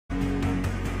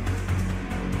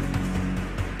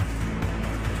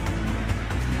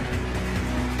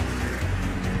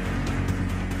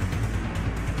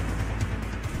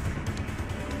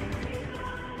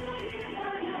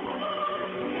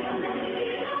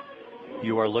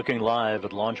You are looking live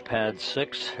at Launch Pad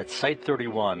 6 at Site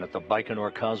 31 at the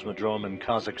Baikonur Cosmodrome in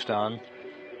Kazakhstan,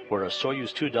 where a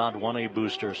Soyuz 2.1A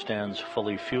booster stands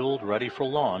fully fueled, ready for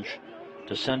launch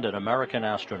to send an American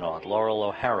astronaut, Loral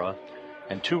O'Hara,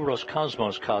 and two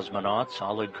Roscosmos cosmonauts,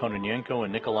 Oleg Kononenko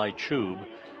and Nikolai Chub,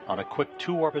 on a quick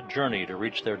two-orbit journey to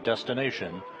reach their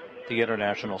destination, the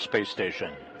International Space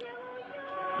Station.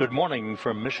 Good morning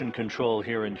from Mission Control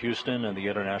here in Houston and the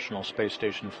International Space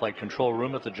Station Flight Control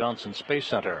Room at the Johnson Space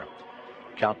Center.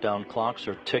 Countdown clocks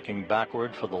are ticking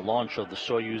backward for the launch of the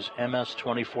Soyuz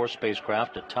MS-24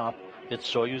 spacecraft atop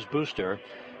its Soyuz booster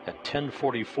at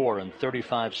 10:44 and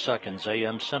 35 seconds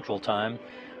a.m. Central Time,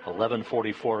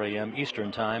 11:44 a.m.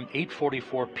 Eastern Time,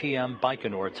 8:44 p.m.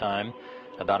 Baikonur Time,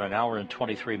 about an hour and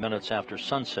 23 minutes after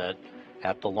sunset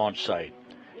at the launch site.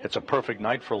 It's a perfect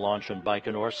night for launch in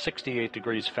Baikonur, 68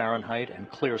 degrees Fahrenheit and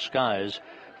clear skies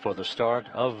for the start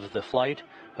of the flight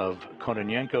of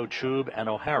Kononenko, Chub, and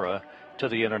O'Hara to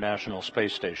the International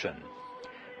Space Station.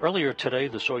 Earlier today,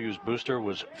 the Soyuz booster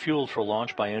was fueled for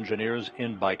launch by engineers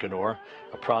in Baikonur,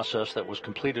 a process that was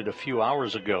completed a few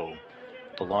hours ago.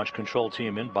 The launch control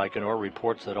team in Baikonur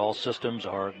reports that all systems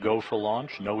are go for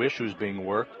launch, no issues being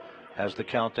worked as the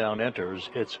countdown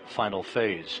enters its final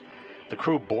phase. The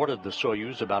crew boarded the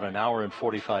Soyuz about an hour and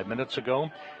 45 minutes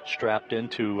ago, strapped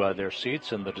into their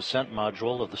seats, and the descent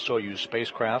module of the Soyuz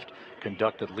spacecraft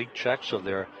conducted leak checks of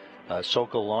their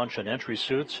Sokol launch and entry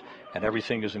suits, and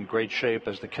everything is in great shape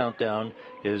as the countdown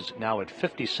is now at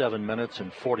 57 minutes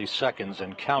and 40 seconds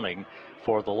and counting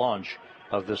for the launch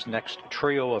of this next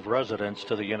trio of residents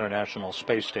to the International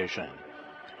Space Station.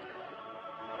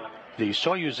 The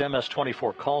Soyuz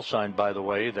MS-24 call sign, by the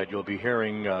way, that you'll be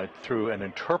hearing through an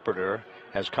interpreter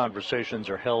as conversations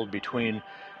are held between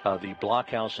the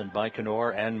blockhouse in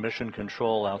Baikonur and mission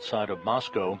control outside of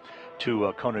Moscow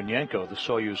to Kononenko, the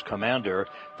Soyuz commander.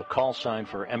 The call sign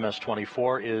for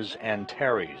MS-24 is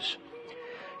Antares.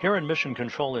 Here in Mission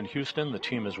Control in Houston, the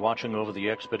team is watching over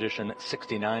the Expedition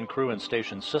 69 crew and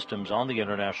station systems on the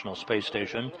International Space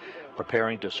Station,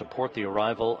 preparing to support the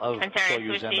arrival of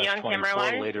Soyuz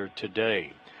MS-24 later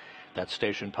today. That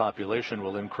station population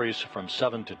will increase from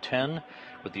 7 to 10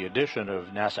 with the addition of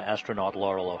NASA astronaut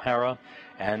Loral O'Hara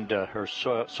and her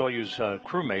Soyuz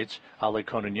crewmates Oleg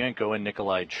Kononenko and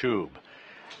Nikolai Chub.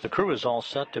 The crew is all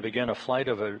set to begin a flight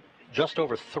of just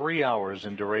over 3 hours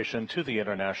in duration to the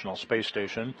International Space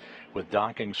Station, with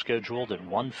docking scheduled at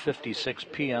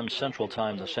 1:56 p.m. Central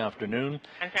Time this afternoon.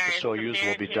 The Soyuz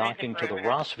will be docking to the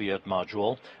Rosviet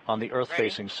module on the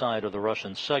Earth-facing side of the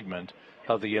Russian segment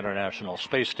of the International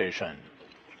Space Station.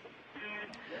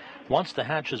 Once the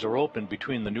hatches are opened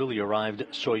between the newly arrived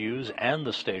Soyuz and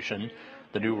the station,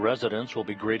 the new residents will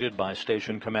be greeted by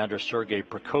Station Commander Sergei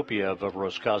Prokopiev of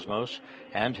Roscosmos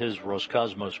and his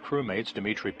Roscosmos crewmates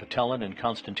Dmitry Petelin and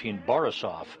Konstantin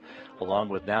Borisov, along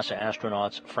with NASA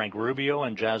astronauts Frank Rubio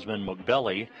and Jasmine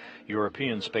Mugbeli,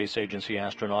 European Space Agency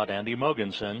astronaut Andy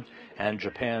Mogensen, and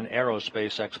Japan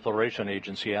Aerospace Exploration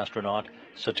Agency astronaut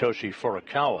Satoshi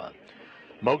Furukawa.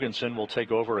 Mogensen will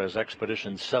take over as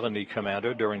Expedition 70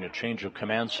 commander during a change of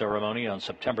command ceremony on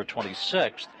September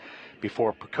 26th,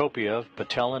 before Prokopiev,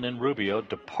 Petelin, and Rubio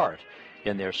depart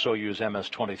in their Soyuz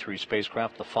MS-23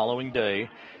 spacecraft the following day,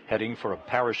 heading for a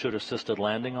parachute-assisted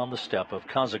landing on the steppe of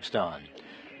Kazakhstan.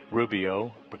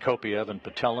 Rubio, Prokopiev, and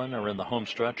Petelin are in the home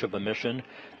stretch of a mission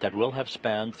that will have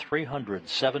spanned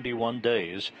 371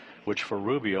 days, which for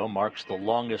Rubio marks the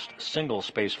longest single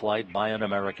spaceflight by an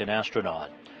American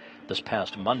astronaut. This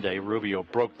past Monday, Rubio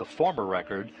broke the former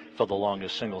record for the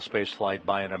longest single spaceflight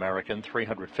by an American,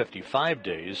 355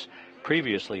 days,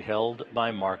 previously held by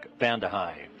Mark Vande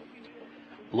Hei.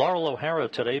 Loral O'Hara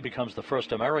today becomes the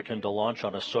first American to launch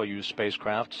on a Soyuz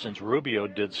spacecraft since Rubio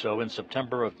did so in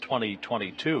September of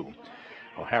 2022.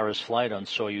 O'Hara's flight on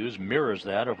Soyuz mirrors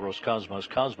that of Roscosmos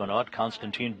cosmonaut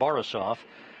Konstantin Borisov,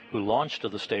 who launched to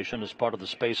the station as part of the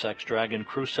SpaceX Dragon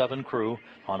Crew 7 crew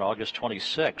on August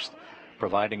 26th,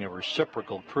 providing a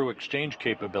reciprocal crew exchange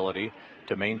capability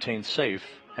to maintain safe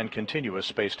and continuous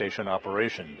space station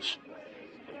operations.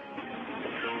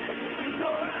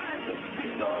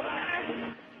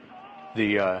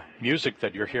 The music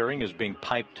that you're hearing is being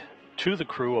piped to the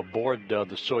crew aboard the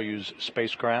Soyuz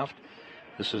spacecraft.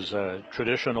 This is a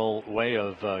traditional way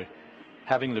of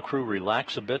having the crew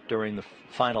relax a bit during the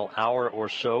final hour or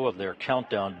so of their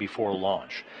countdown before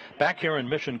launch. Back here in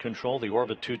Mission Control, the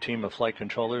Orbit 2 team of flight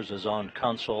controllers is on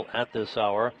console at this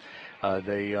hour.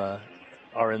 They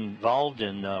are involved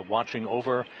in watching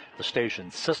over the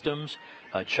station's systems,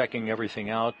 checking everything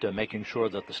out, making sure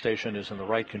that the station is in the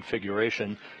right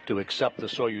configuration to accept the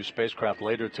Soyuz spacecraft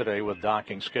later today, with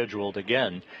docking scheduled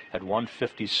again at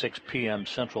 1:56 p.m.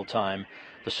 Central Time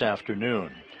this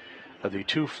afternoon. The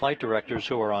two flight directors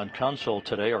who are on console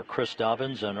today are Chris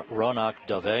Dobbins and Ronak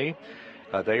Dave.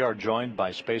 They are joined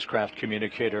by spacecraft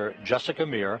communicator Jessica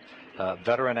Meir,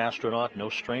 veteran astronaut, no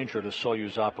stranger to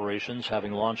Soyuz operations,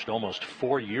 having launched almost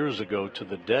 4 years ago to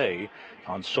the day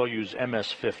on Soyuz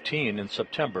MS-15 in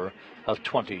September of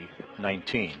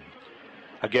 2019.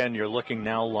 Again, you're looking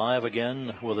now live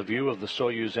again with a view of the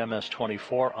Soyuz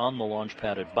MS-24 on the launch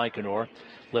pad at Baikonur.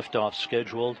 Liftoff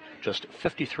scheduled just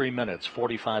 53 minutes,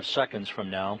 45 seconds from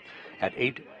now at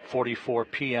 8:44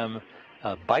 p.m.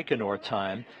 Baikonur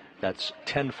time. That's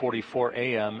 10:44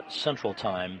 a.m. Central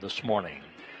Time this morning.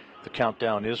 The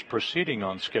countdown is proceeding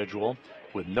on schedule,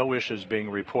 with no issues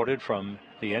being reported from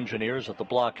the engineers at the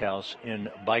blockhouse in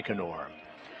Baikonur.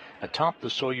 Atop the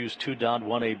Soyuz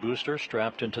 2.1A booster,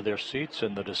 strapped into their seats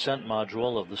in the descent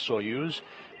module of the Soyuz,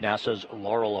 NASA's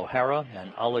Loral O'Hara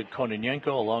and Oleg Kononenko,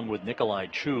 along with Nikolai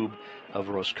Chub of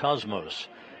Roscosmos.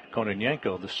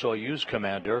 Kononenko, the Soyuz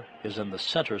commander, is in the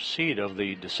center seat of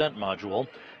the descent module,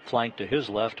 flanked to his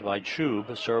left by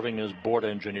Chub, serving as board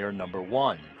engineer number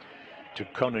 1. To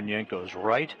Kononenko's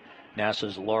right,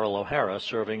 NASA's Loral O'Hara,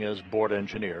 serving as board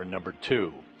engineer number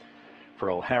 2. For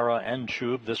O'Hara and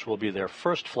Chub, this will be their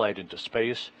first flight into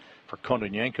space. For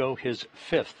Kononenko, his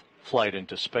 5th flight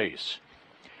into space.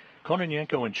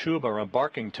 Kononenko and Chub are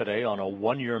embarking today on a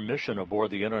 1-year mission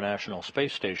aboard the International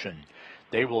Space Station.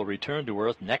 They will return to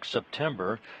Earth next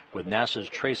September with NASA's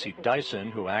Tracy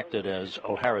Dyson, who acted as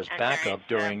O'Hara's backup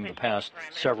during the past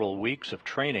several weeks of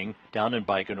training down in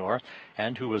Baikonur,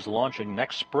 and who is launching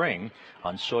next spring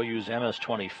on Soyuz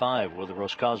MS-25 with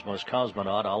Roscosmos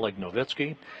cosmonaut Oleg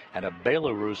Novitsky and a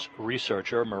Belarus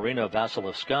researcher, Marina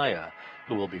Vasilevskaya,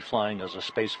 who will be flying as a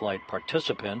spaceflight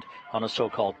participant on a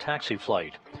so-called taxi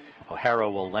flight. O'Hara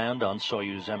will land on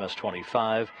Soyuz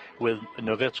MS-25 with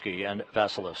Novitsky and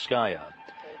Vasilevskaya.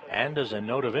 And as a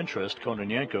note of interest,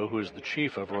 Kononenko, who is the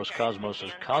chief of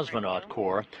Roscosmos' Cosmonaut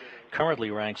Corps,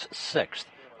 currently ranks 6th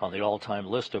on the all-time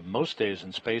list of most days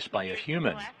in space by a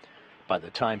human. By the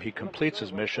time he completes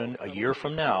his mission a year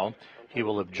from now, he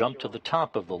will have jumped to the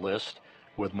top of the list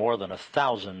with more than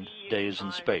 1,000 days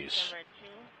in space.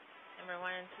 Number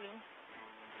 1 and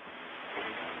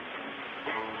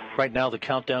 2. Right now, the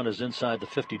countdown is inside the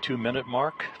 52-minute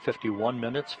mark, 51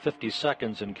 minutes, 50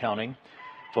 seconds and counting,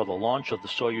 for the launch of the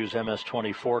Soyuz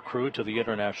MS-24 crew to the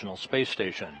International Space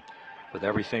Station. With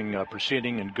everything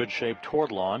proceeding in good shape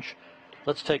toward launch,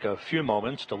 let's take a few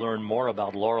moments to learn more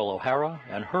about Loral O'Hara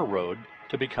and her road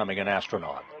to becoming an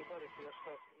astronaut.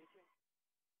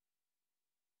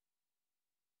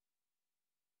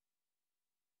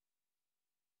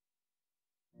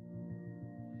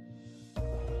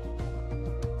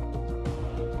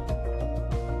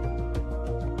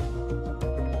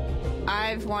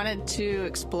 I've wanted to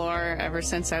explore ever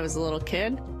since I was a little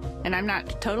kid, and I'm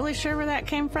not totally sure where that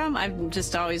came from. I've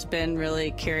just always been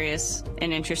really curious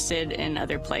and interested in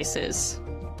other places.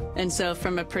 And so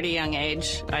from a pretty young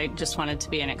age, I just wanted to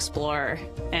be an explorer.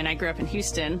 And I grew up in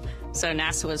Houston, so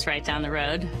NASA was right down the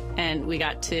road. And we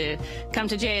got to come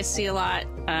to JSC a lot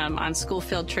on school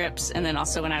field trips. And then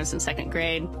also when I was in 2nd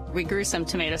grade, we grew some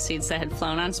tomato seeds that had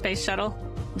flown on Space Shuttle.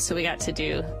 So we got to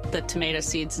do the Tomato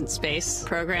Seeds in Space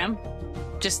program.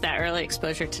 Just that early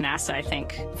exposure to NASA, I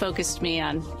think, focused me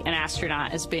on an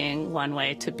astronaut as being one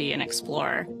way to be an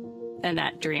explorer. And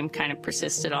that dream kind of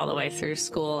persisted all the way through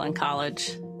school and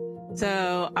college.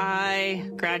 So I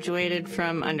graduated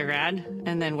from undergrad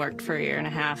and then worked for a year and a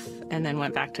half and then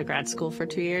went back to grad school for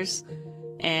 2 years.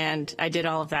 And I did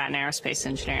all of that in aerospace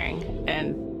engineering.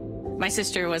 And my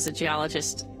sister was a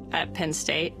geologist at Penn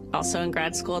State, also in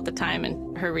grad school at the time,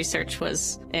 and her research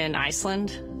was in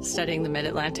Iceland, studying the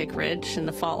mid-Atlantic ridge and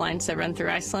the fault lines that run through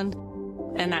Iceland.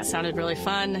 And that sounded really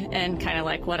fun and kind of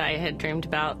like what I had dreamed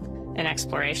about in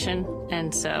exploration.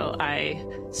 And so I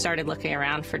started looking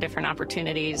around for different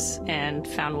opportunities and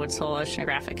found Woods Hole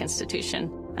Oceanographic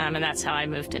Institution. And that's how I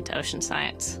moved into ocean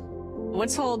science.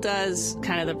 Woods Hole does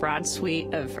kind of the broad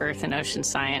suite of earth and ocean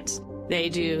science. They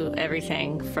do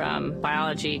everything from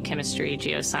biology, chemistry,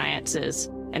 geosciences,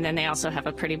 and then they also have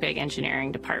a pretty big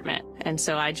engineering department. And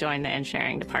so I joined the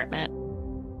engineering department.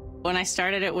 When I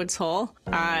started at Woods Hole,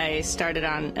 I started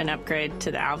on an upgrade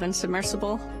to the Alvin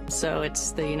submersible. So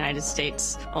it's the United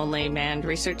States' only manned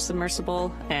research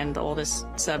submersible and the oldest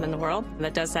sub in the world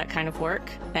that does that kind of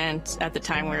work. And at the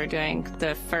time we were doing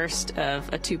the first of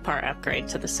a 2-part upgrade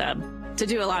to the sub to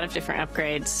do a lot of different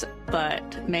upgrades,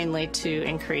 but mainly to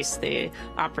increase the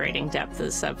operating depth of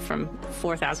the sub from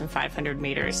 4,500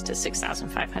 meters to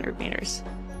 6,500 meters.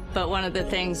 But one of the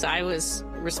things I was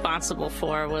responsible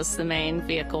for was the main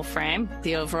vehicle frame,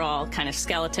 the overall kind of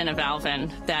skeleton of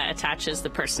Alvin that attaches the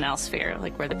personnel sphere,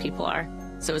 like where the people are.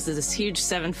 So it was this huge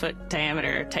 7-foot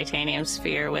diameter titanium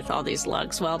sphere with all these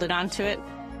lugs welded onto it.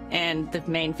 And the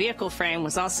main vehicle frame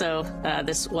was also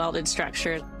this welded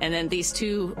structure. And then these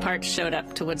two parts showed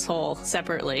up to Woods Hole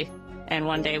separately. And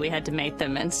one day we had to mate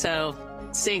them. And so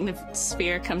seeing the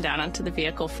sphere come down onto the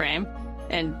vehicle frame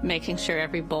and making sure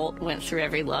every bolt went through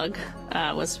every lug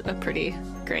was a pretty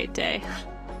great day.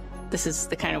 This is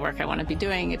the kind of work I want to be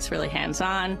doing. It's really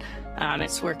hands-on.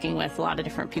 It's working with a lot of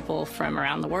different people from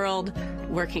around the world,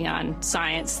 working on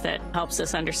science that helps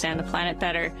us understand the planet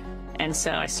better. And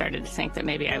so I started to think that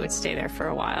maybe I would stay there for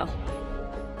a while.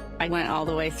 I went all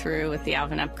the way through with the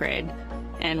Alvin upgrade.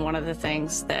 And one of the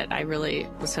things that I really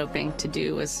was hoping to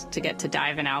do was to get to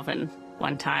dive in Alvin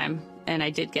one time. And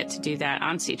I did get to do that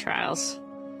on sea trials.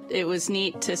 It was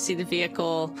neat to see the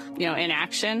vehicle, in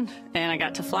action, and I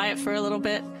got to fly it for a little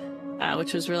bit,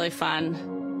 which was really fun.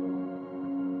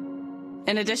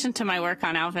 In addition to my work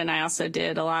on Alvin, I also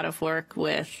did a lot of work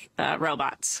with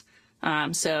robots.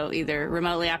 So either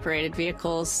remotely operated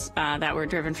vehicles that were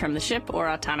driven from the ship or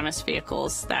autonomous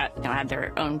vehicles that had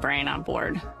their own brain on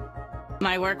board.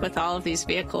 My work with all of these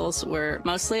vehicles were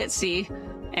mostly at sea,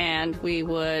 and we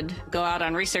would go out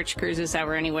on research cruises that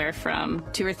were anywhere from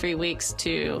 2 or 3 weeks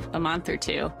to a month or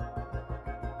two.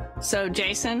 So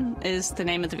Jason is the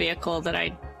name of the vehicle that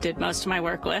I did most of my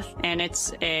work with, and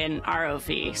it's an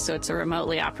ROV, so it's a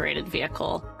remotely operated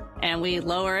vehicle. And we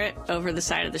lower it over the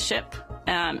side of the ship,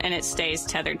 and it stays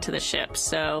tethered to the ship.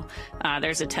 So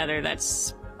there's a tether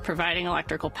that's providing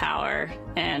electrical power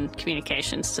and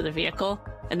communications to the vehicle.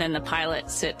 And then the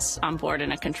pilot sits on board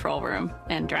in a control room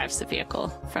and drives the vehicle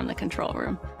from the control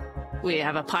room. We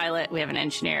have a pilot, we have an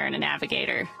engineer, and a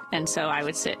navigator. And so I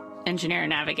would sit engineer and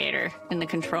navigator in the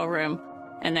control room,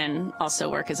 and then also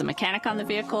work as a mechanic on the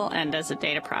vehicle and as a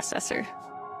data processor.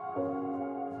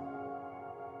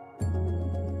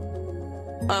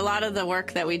 A lot of the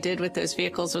work that we did with those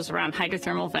vehicles was around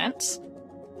hydrothermal vents.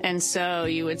 And so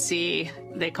you would see,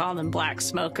 they call them black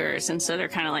smokers. And so they're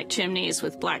kind of like chimneys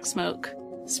with black smoke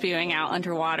spewing out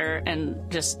underwater, and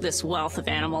just this wealth of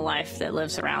animal life that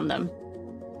lives around them.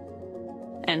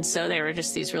 And so they were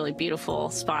just these really beautiful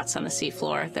spots on the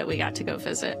seafloor that we got to go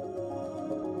visit.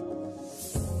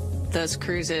 Those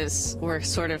cruises were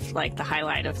sort of like the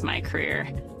highlight of my career.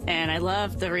 And I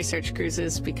love the research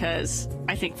cruises because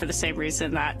I think for the same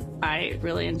reason that I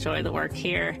really enjoy the work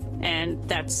here. And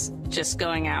that's just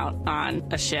going out on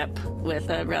a ship with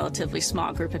a relatively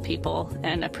small group of people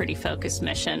and a pretty focused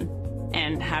mission,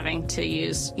 and having to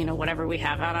use, whatever we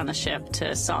have out on the ship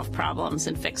to solve problems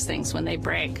and fix things when they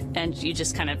break. And you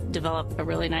just kind of develop a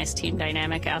really nice team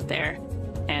dynamic out there.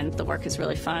 And the work is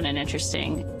really fun and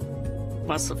interesting.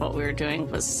 Most of what we were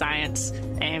doing was science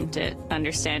aimed at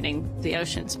understanding the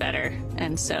oceans better.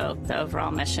 And so the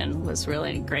overall mission was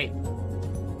really great.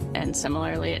 And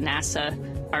similarly at NASA,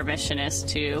 our mission is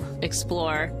to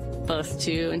explore, both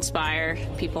to inspire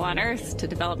people on Earth to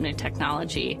develop new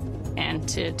technology and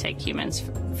to take humans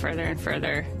further and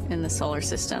further in the solar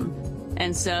system.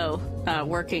 And so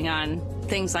working on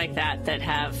things like that that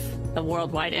have a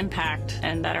worldwide impact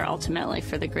and that are ultimately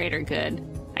for the greater good,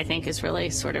 I think is really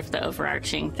sort of the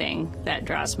overarching thing that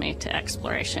draws me to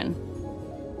exploration.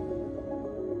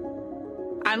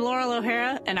 I'm Loral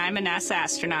O'Hara, and I'm a NASA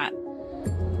astronaut.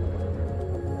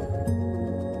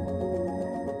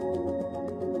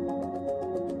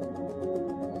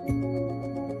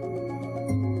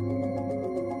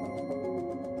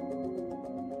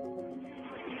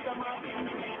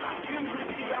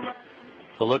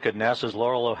 A look at NASA's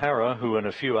Loral O'Hara, who in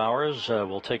a few hours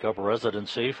will take up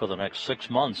residency for the next 6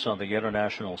 months on the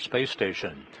International Space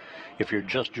Station. If you're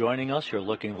just joining us, you're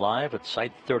looking live at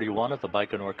Site 31 at the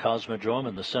Baikonur Cosmodrome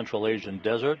in the Central Asian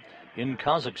Desert in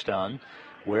Kazakhstan,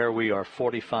 where we are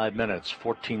 45 minutes,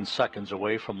 14 seconds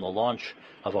away from the launch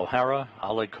of O'Hara,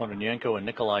 Oleg Kononenko, and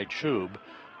Nikolai Chub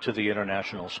to the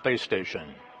International Space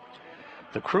Station.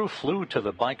 The crew flew to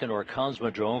the Baikonur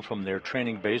Cosmodrome from their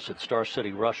training base at Star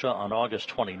City, Russia on August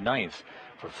 29th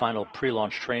for final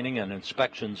pre-launch training and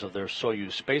inspections of their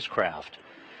Soyuz spacecraft.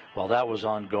 While that was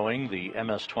ongoing, the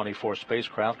MS-24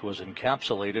 spacecraft was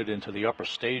encapsulated into the upper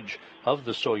stage of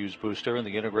the Soyuz booster in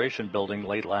the integration building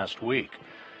late last week.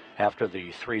 After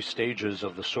the 3 stages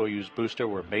of the Soyuz booster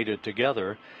were mated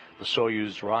together, the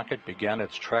Soyuz rocket began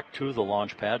its trek to the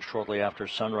launch pad shortly after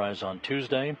sunrise on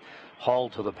Tuesday,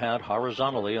 hauled to the pad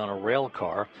horizontally on a rail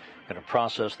car, in a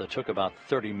process that took about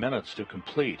 30 minutes to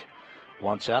complete.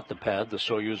 Once at the pad, the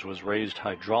Soyuz was raised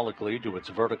hydraulically to its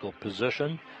vertical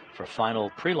position for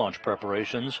final pre-launch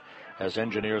preparations as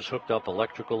engineers hooked up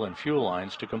electrical and fuel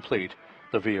lines to complete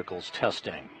the vehicle's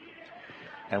testing.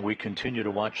 And we continue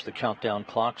to watch the countdown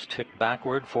clocks tick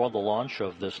backward for the launch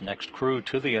of this next crew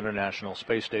to the International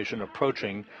Space Station,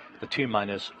 approaching the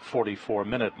T-minus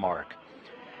 44-minute mark.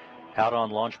 Out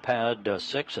on Launch Pad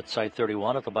 6 at Site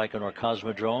 31 at the Baikonur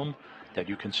Cosmodrome, that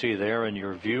you can see there in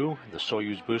your view, the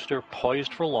Soyuz booster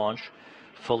poised for launch,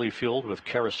 fully fueled with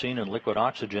kerosene and liquid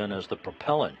oxygen as the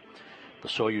propellant. The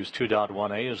Soyuz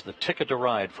 2.1A is the ticket to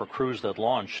ride for crews that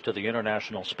launch to the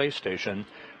International Space Station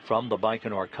from the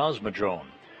Baikonur Cosmodrome.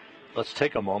 Let's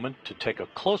take a moment to take a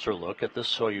closer look at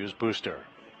this Soyuz booster.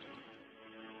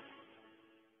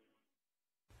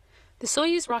 The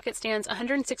Soyuz rocket stands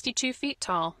 162 feet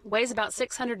tall, weighs about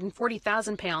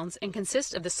 640,000 pounds, and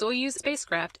consists of the Soyuz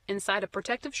spacecraft inside a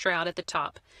protective shroud at the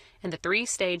top and the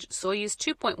three-stage Soyuz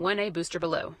 2.1A booster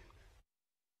below.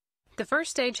 The first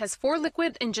stage has 4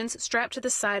 liquid engines strapped to the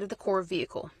side of the core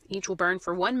vehicle. Each will burn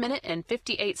for 1 minute and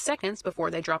 58 seconds before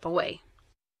they drop away.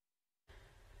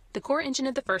 The core engine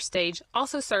of the first stage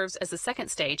also serves as the second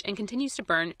stage and continues to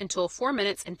burn until 4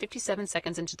 minutes and 57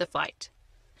 seconds into the flight.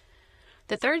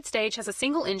 The third stage has a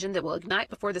single engine that will ignite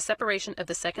before the separation of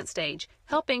the second stage,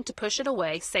 helping to push it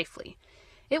away safely.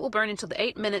 It will burn until the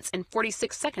 8 minutes and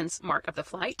 46 seconds mark of the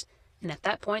flight, and at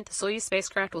that point the Soyuz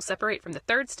spacecraft will separate from the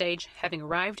third stage, having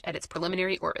arrived at its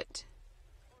preliminary orbit.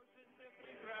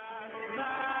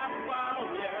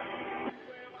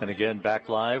 And again, back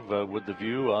live with the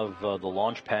view of the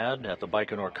launch pad at the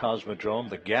Baikonur Cosmodrome,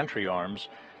 the gantry arms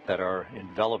that are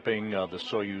enveloping the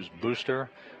Soyuz booster.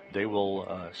 They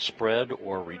will spread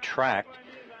or retract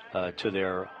to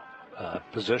their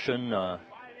position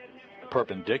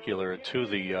perpendicular to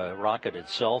the rocket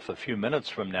itself a few minutes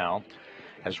from now,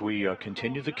 as we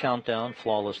continue the countdown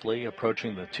flawlessly,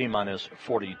 approaching the T-minus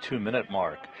 42-minute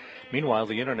mark. Meanwhile,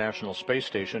 the International Space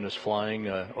Station is flying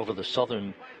over the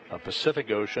southern Pacific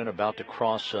Ocean, about to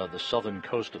cross the southern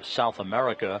coast of South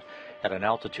America at an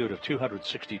altitude of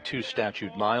 262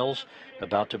 statute miles,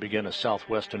 about to begin a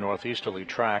southwest to northeasterly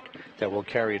track that will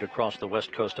carry it across the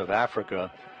west coast of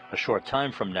Africa a short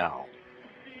time from now.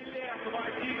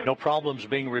 No problems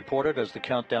being reported as the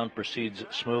countdown proceeds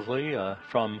smoothly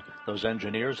from those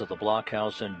engineers at the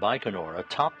blockhouse in Baikonur.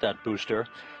 Atop that booster,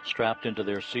 strapped into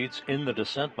their seats in the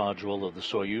descent module of the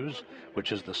Soyuz,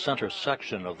 which is the center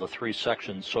section of the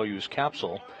 3-section Soyuz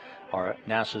capsule, are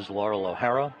NASA's Laurel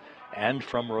O'Hara, and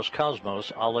from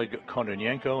Roscosmos, Oleg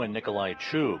Kononenko and Nikolai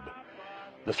Chub.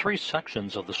 The 3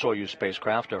 sections of the Soyuz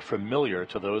spacecraft are familiar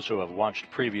to those who have watched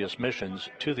previous missions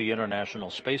to the International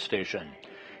Space Station.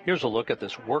 Here's a look at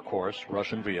this workhorse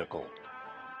Russian vehicle.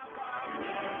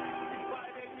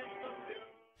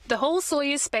 The whole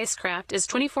Soyuz spacecraft is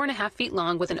 24.5 feet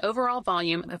long with an overall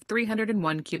volume of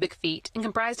 301 cubic feet and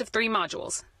comprised of 3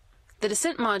 modules. The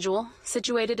descent module,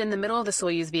 situated in the middle of the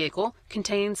Soyuz vehicle,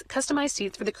 contains customized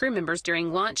seats for the crew members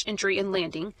during launch, entry, and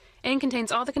landing, and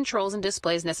contains all the controls and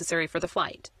displays necessary for the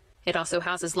flight. It also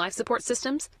houses life support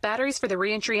systems, batteries for the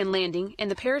re-entry and landing, and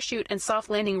the parachute and soft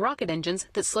landing rocket engines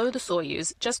that slow the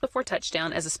Soyuz just before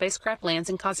touchdown as the spacecraft lands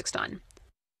in Kazakhstan.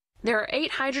 There are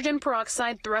 8 hydrogen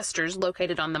peroxide thrusters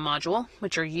located on the module,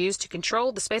 which are used to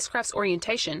control the spacecraft's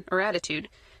orientation, or attitude,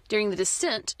 during the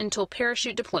descent until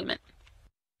parachute deployment.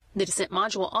 The descent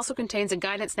module also contains a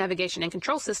guidance, navigation, and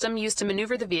control system used to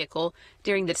maneuver the vehicle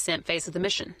during the descent phase of the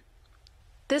mission.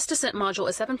 This descent module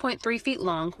is 7.3 feet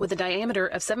long with a diameter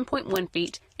of 7.1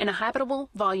 feet and a habitable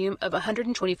volume of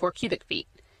 124 cubic feet.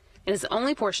 It is the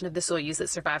only portion of the Soyuz that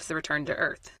survives the return to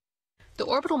Earth. The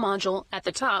orbital module at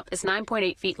the top is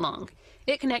 9.8 feet long.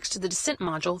 It connects to the descent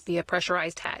module via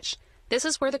pressurized hatch. This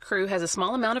is where the crew has a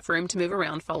small amount of room to move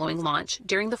around following launch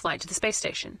during the flight to the space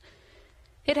station.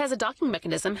 It has a docking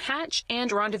mechanism, hatch,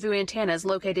 and rendezvous antennas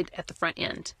located at the front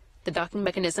end. The docking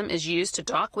mechanism is used to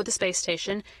dock with the space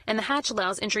station, and the hatch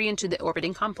allows entry into the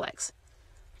orbiting complex.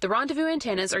 The rendezvous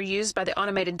antennas are used by the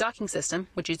automated docking system,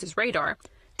 which uses radar,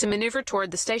 to maneuver toward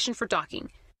the station for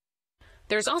docking.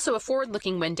 There is also a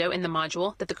forward-looking window in the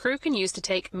module that the crew can use to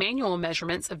take manual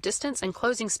measurements of distance and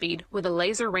closing speed with a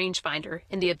laser rangefinder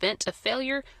in the event of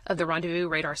failure of the rendezvous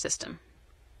radar system.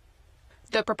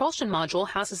 The propulsion module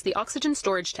houses the oxygen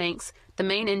storage tanks, the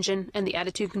main engine, and the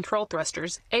attitude control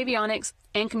thrusters, avionics,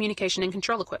 and communication and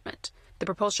control equipment. The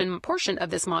propulsion portion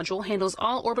of this module handles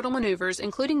all orbital maneuvers,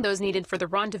 including those needed for the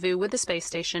rendezvous with the space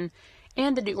station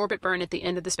and the deorbit burn at the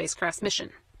end of the spacecraft's mission.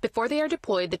 Before they are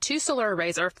deployed, the two solar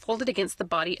arrays are folded against the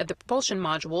body of the propulsion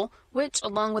module, which,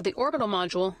 along with the orbital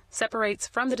module, separates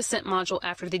from the descent module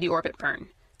after the deorbit burn.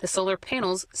 The solar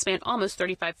panels span almost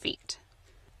 35 feet.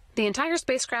 The entire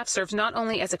spacecraft serves not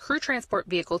only as a crew transport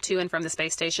vehicle to and from the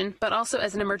space station, but also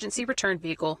as an emergency return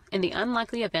vehicle in the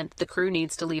unlikely event the crew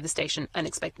needs to leave the station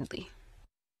unexpectedly.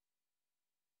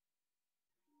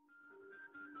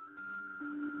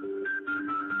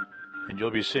 And you'll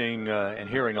be seeing and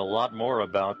hearing a lot more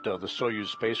about the Soyuz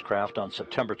spacecraft on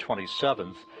September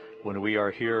 27th, when we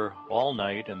are here all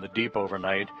night and the deep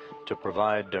overnight to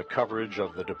provide coverage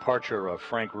of the departure of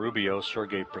Frank Rubio,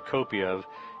 Sergei Prokopyev,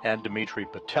 and Dmitry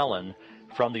Petelin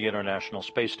from the International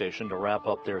Space Station to wrap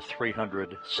up their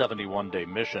 371-day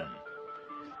mission.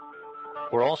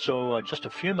 We're also just a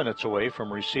few minutes away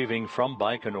from receiving from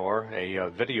Baikonur a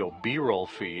video B-roll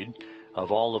feed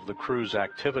of all of the crew's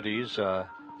activities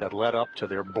that led up to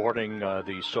their boarding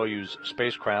the Soyuz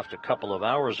spacecraft a couple of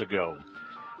hours ago.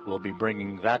 We'll be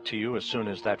bringing that to you as soon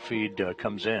as that feed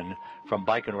comes in from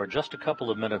Baikonur just a couple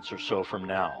of minutes or so from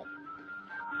now.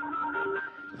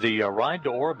 The ride to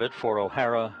orbit for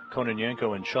O'Hara,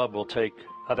 Kononenko, and Chubb will take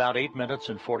about 8 minutes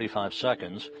and 45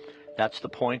 seconds. That's the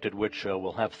point at which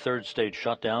we'll have third stage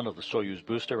shutdown of the Soyuz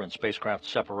booster and spacecraft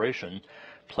separation,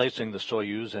 placing the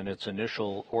Soyuz in its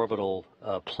initial orbital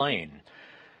plane.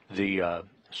 The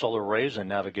solar arrays and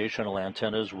navigational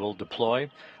antennas will deploy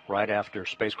right after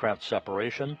spacecraft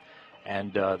separation,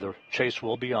 and the chase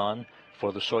will be on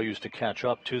for the Soyuz to catch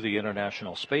up to the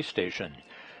International Space Station.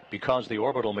 Because the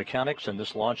orbital mechanics in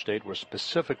this launch date were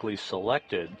specifically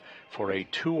selected for a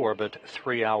two-orbit,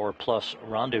 3-hour-plus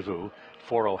rendezvous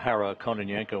for O'Hara,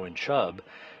 Kononenko, and Chubb,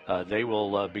 they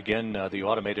will begin the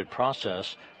automated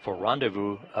process for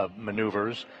rendezvous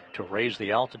maneuvers to raise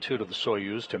the altitude of the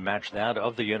Soyuz to match that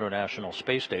of the International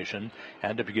Space Station,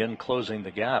 and to begin closing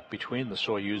the gap between the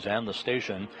Soyuz and the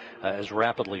station as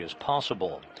rapidly as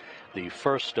possible. The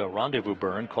first rendezvous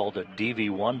burn, called a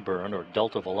DV-1 burn, or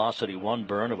Delta Velocity 1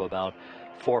 burn, of about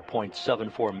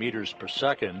 4.74 meters per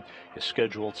second, is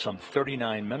scheduled some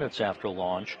 39 minutes after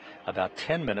launch, about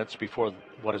 10 minutes before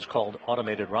what is called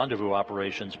automated rendezvous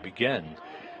operations begin.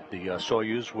 The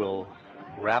Soyuz will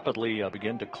rapidly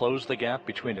begin to close the gap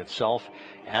between itself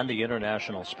and the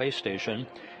International Space Station,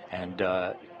 and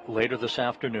later this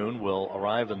afternoon will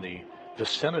arrive in the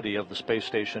vicinity of the space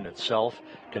station itself,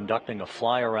 conducting a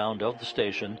fly-around of the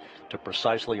station to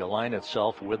precisely align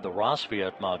itself with the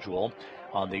Rassvet module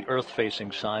on the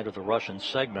Earth-facing side of the Russian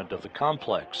segment of the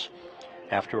complex.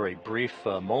 After a brief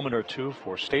moment or two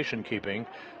for station keeping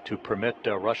to permit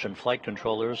Russian flight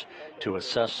controllers to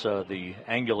assess the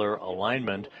angular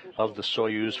alignment of the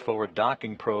Soyuz forward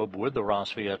docking probe with the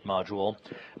Rassvet module,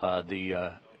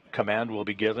 the command will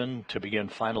be given to begin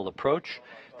final approach.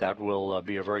 That will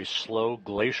be a very slow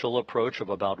glacial approach of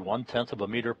about 1/10 of a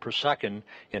meter per second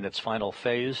in its final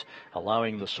phase,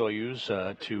 allowing the Soyuz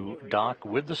to dock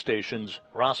with the station's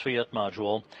Rassvet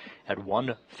module at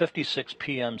 1:56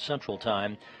 p.m. Central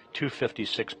Time,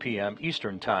 2:56 p.m.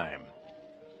 Eastern Time.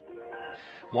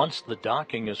 Once the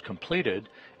docking is completed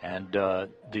and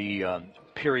the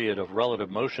period of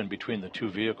relative motion between the two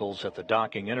vehicles at the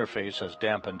docking interface has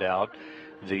dampened out,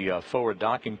 the forward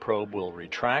docking probe will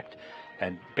retract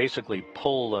and basically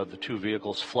pull the two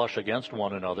vehicles flush against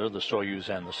one another, the Soyuz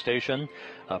and the station,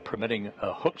 permitting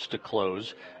hooks to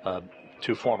close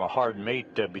to form a hard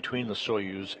mate between the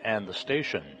Soyuz and the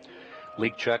station.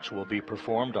 Leak checks will be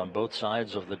performed on both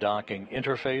sides of the docking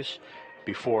interface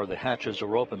before the hatches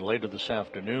are opened later this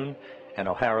afternoon, and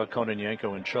O'Hara,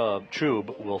 Kononenko, and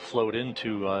Chubb will float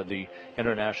into the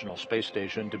International Space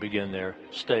Station to begin their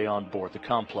stay on board the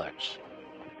complex.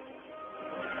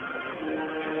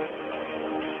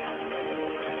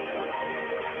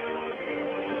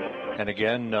 And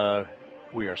again,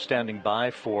 we are standing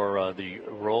by for the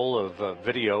roll of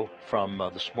video from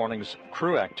this morning's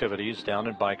crew activities down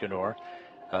in Baikonur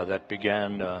that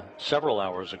began several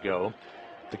hours ago.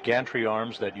 The gantry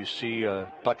arms that you see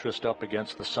buttressed up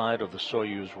against the side of the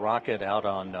Soyuz rocket out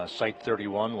on Site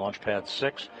 31, Launch Pad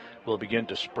 6, will begin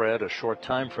to spread a short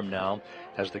time from now,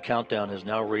 as the countdown has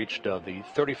now reached the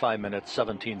 35-minute,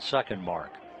 17-second mark.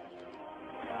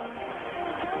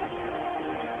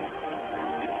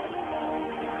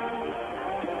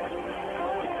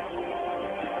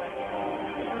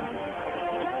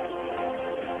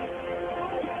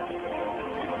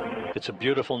 It's a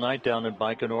beautiful night down in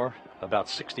Baikonur, about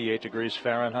 68 degrees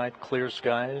Fahrenheit, clear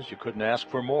skies. You couldn't ask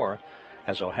for more,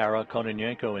 as O'Hara,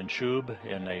 Kononenko, and Chubb,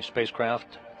 in a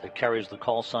spacecraft that carries the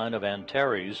call sign of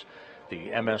Antares, the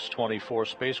MS-24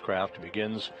 spacecraft,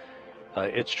 begins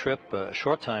its trip a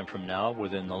short time from now,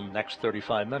 within the next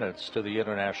 35 minutes, to the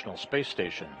International Space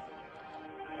Station.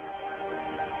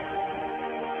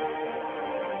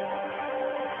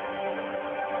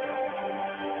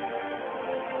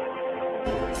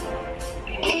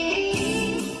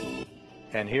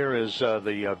 And here is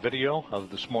the video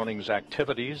of this morning's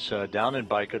activities down in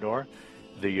Baikonur.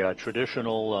 The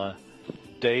traditional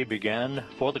day began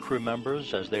for the crew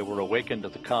members as they were awakened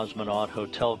at the Cosmonaut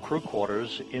Hotel crew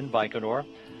quarters in Baikonur.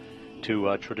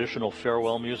 To traditional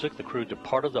farewell music, the crew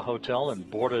departed the hotel and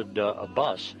boarded a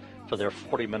bus for their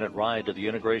 40-minute ride to the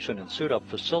integration and suit-up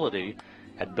facility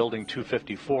at Building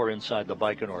 254 inside the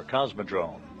Baikonur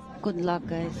Cosmodrome. Good luck,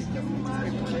 guys.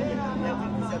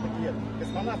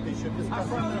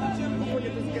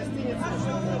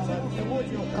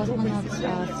 Cosmonauts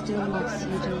are still not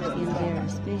seated in their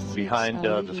spacesuits. Behind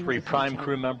the three prime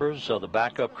crew members, the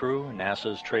backup crew,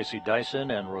 NASA's Tracy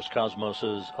Dyson and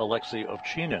Roscosmos's Alexei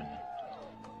Ovchinin.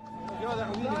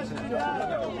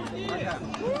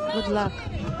 Good luck.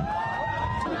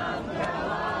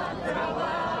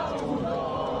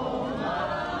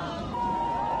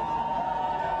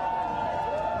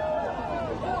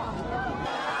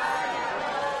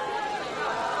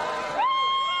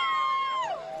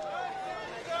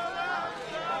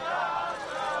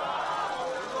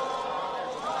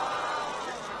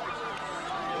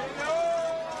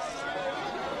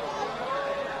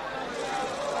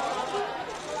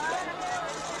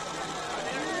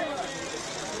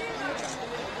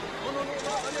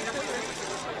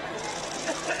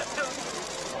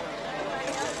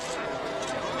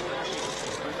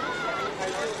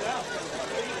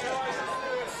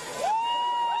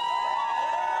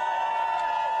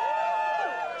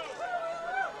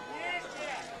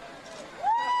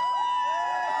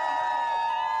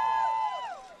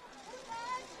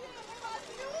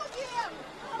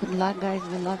 Good luck, guys.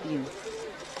 We love you.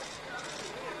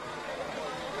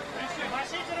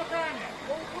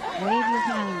 Wave your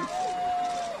hands.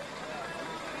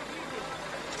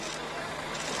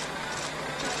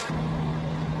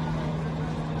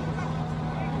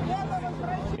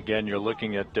 Again, you're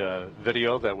looking at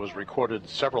video that was recorded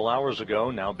several hours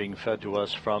ago, now being fed to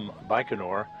us from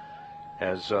Baikonur,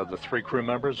 as the three crew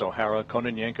members, O'Hara,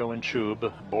 Kononenko, and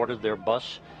Chub, boarded their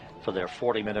bus for their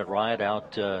 40-minute ride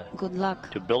out Good luck.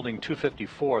 to Building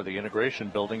 254, the integration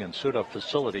building and suit-up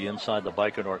facility inside the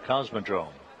Baikonur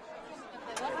Cosmodrome.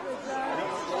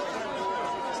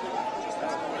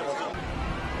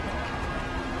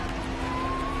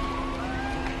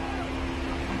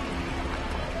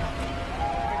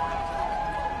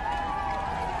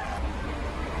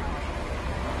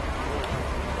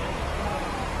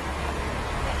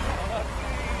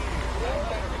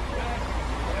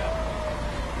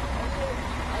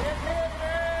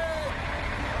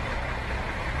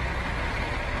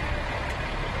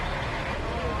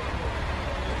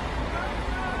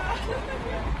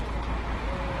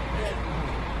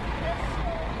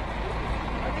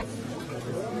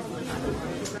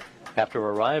 After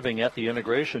arriving at the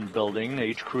integration building,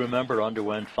 each crew member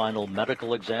underwent final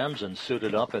medical exams and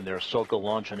suited up in their Sokol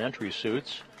launch and entry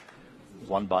suits.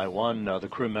 One by one, the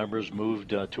crew members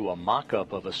moved to a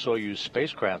mock-up of a Soyuz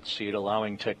spacecraft seat,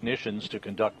 allowing technicians to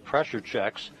conduct pressure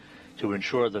checks to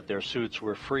ensure that their suits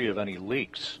were free of any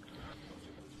leaks.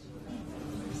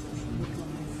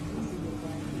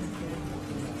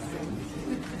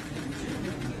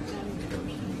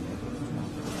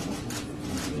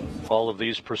 All of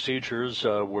these procedures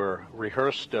were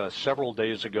rehearsed several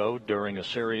days ago during a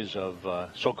series of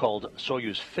so-called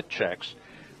Soyuz fit checks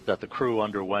that the crew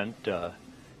underwent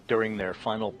during their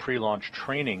final pre-launch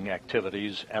training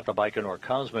activities at the Baikonur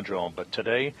Cosmodrome. But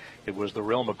today, it was the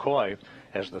real McCoy,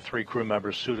 as the three crew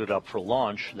members suited up for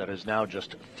launch, that is now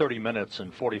just 30 minutes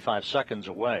and 45 seconds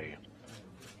away.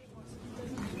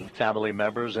 Family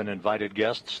members and invited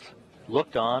guests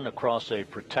looked on across a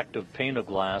protective pane of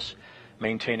glass,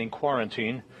 maintaining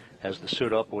quarantine, as the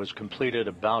suit-up was completed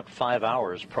about 5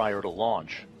 hours prior to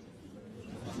launch.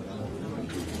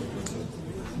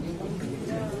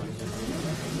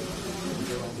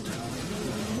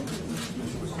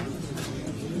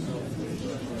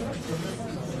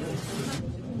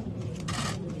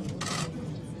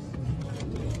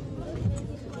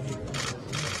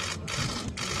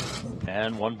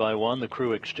 And one by one, the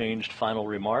crew exchanged final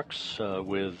remarks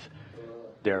with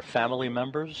their family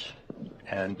members,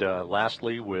 and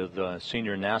lastly with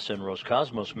senior NASA and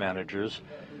Roscosmos managers,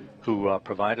 who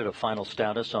provided a final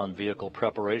status on vehicle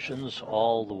preparations,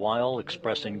 all the while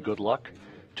expressing good luck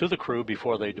to the crew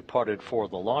before they departed for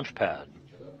the launch pad.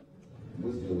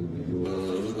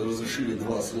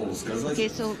 Okay,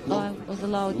 so I was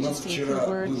allowed to say two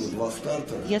words.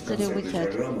 Yesterday we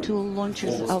had 2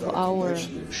 launches of our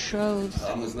shows.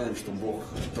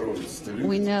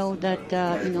 We know that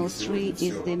 3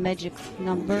 is the magic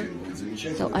number,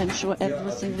 so I'm sure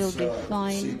everything will be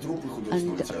fine.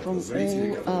 And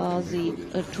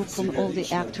from all the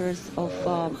actors of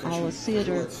our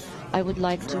theater, I would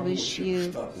like to wish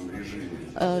you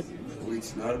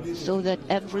so that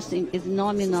everything is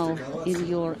nominal in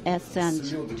your ascent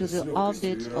to the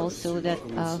orbit. Also, that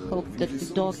hope that the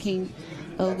docking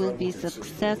will be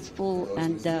successful,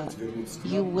 and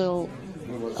you will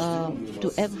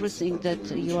do everything that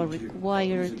you are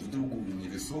required.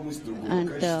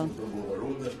 And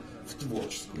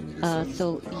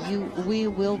so we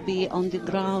will be on the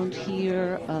ground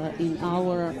here in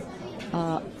our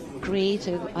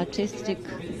creative, artistic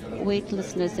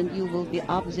weightlessness, and you will be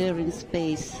up there in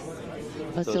space.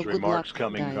 Those so good remarks luck,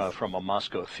 coming guys. from a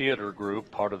Moscow theater group,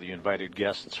 part of the invited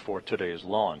guests for today's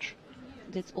launch.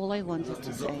 That's all I wanted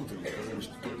to say.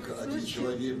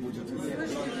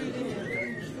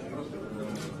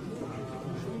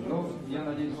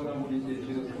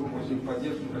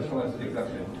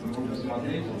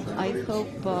 I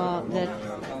hope that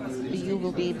you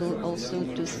will be able also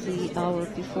to see our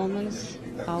performance,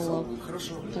 our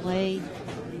play,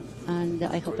 and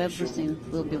I hope everything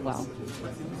will be well.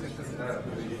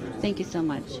 Thank you so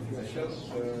much.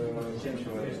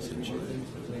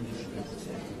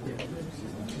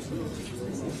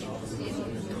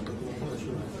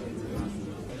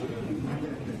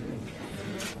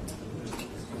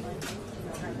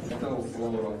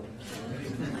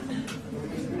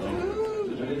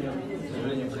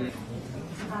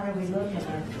 How do we look at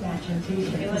our fashion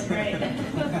t-shirts? You look great.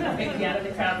 Be out of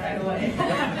the crowd right away.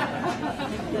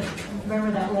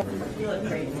 Remember that look? You look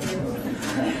great.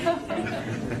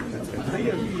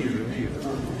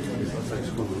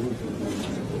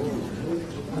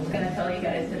 I was going to tell you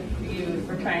guys, if you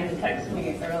were trying to text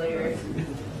me earlier,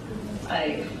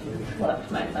 I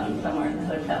left my phone somewhere in the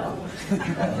hotel.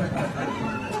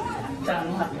 John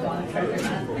will have to go on a treasure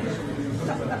hunt.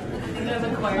 You have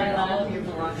acquired all of your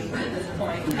belongings at this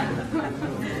point.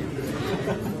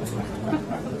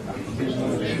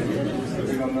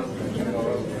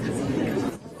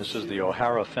 This is the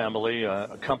O'Hara family,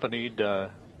 accompanied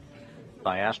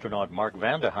by astronaut Mark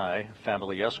Vande Hei,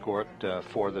 family escort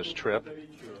for this trip.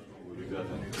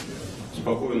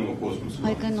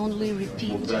 I can only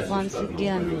repeat once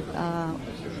again,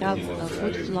 have a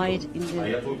good flight in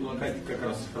the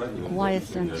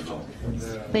quiescent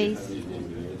space.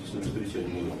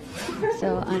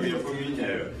 So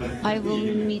I will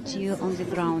meet you on the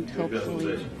ground,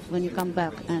 hopefully, when you come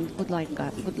back, and good luck,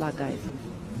 guys.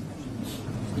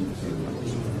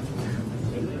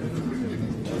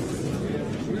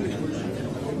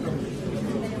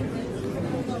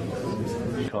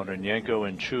 Kononenko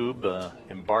and Chub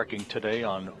embarking today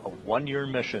on a one-year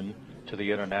mission to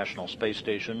the International Space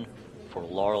Station for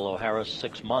Loral O'Hara's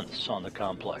 6 months on the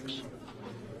complex.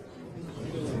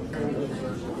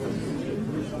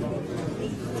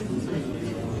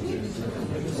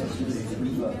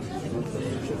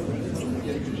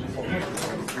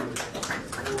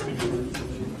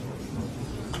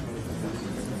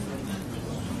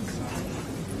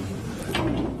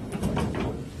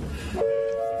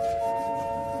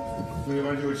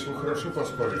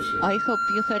 I hope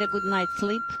you had a good night's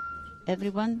sleep,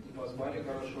 everyone.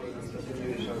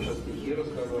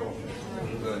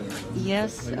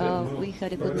 Yes, we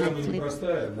had a good night's sleep.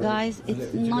 Guys,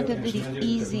 it's not a very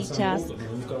easy task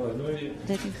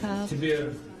that you have.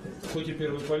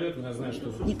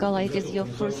 Nikolai, it is your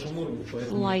first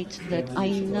flight that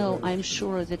I'm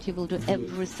sure that you will do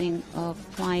everything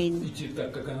fine,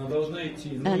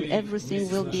 and everything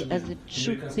will be as it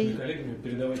should be.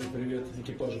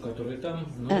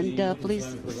 And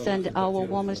please send our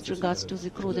warmest regards to the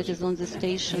crew that is on the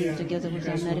station together with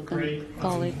our American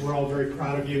colleagues. We're all very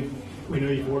proud of you. We know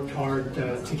you've worked hard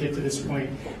to get to this point.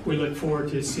 We look forward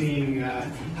to seeing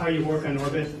how you work on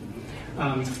orbit.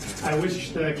 I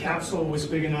wish the capsule was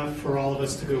big enough for all of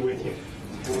us to go with you.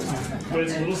 But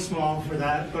it's a little small for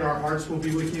that, but our hearts will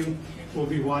be with you. We'll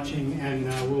be watching, and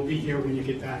we'll be here when you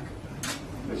get back.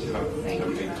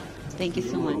 Thank you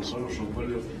so much.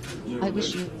 I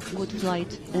wish you good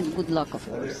flight and good luck, of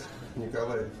course.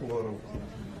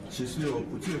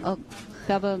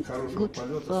 Have a good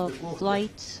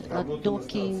flight,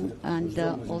 docking, and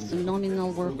also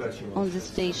nominal work on the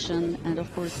station, and of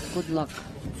course, good luck.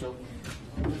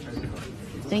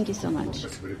 Thank you so much.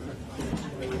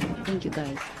 Thank you,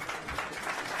 guys.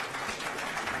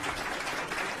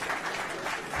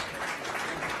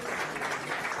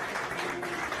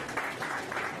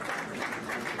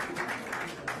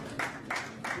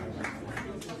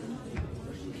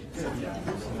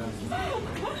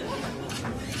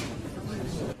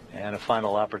 And a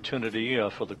final opportunity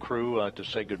for the crew to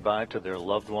say goodbye to their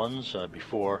loved ones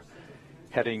before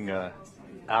heading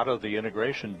out of the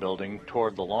integration building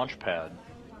toward the launch pad.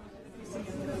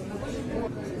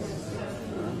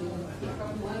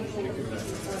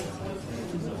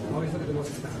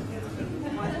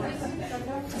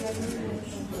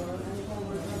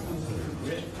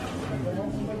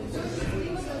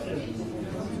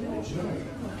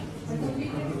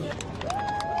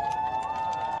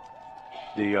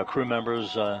 The crew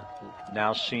members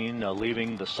now seen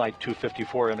leaving the Site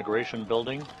 254 integration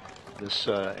building. This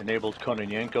enabled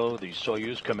Kononenko, the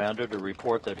Soyuz commander, to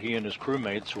report that he and his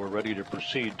crewmates were ready to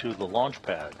proceed to the launch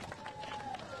pad.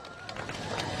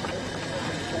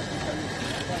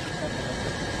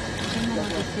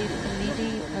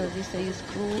 The Soyuz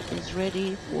crew is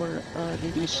ready for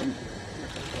the mission.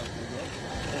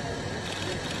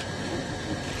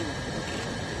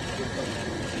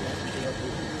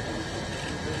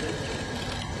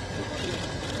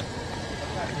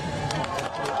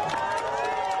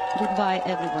 Goodbye,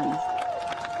 everyone.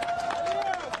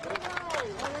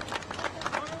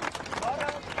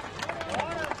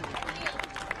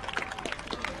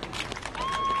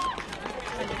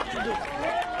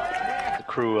 The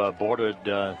crew boarded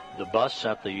the bus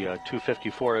at the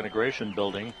 254 integration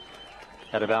building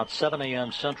at about 7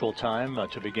 a.m. Central Time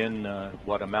to begin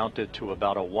what amounted to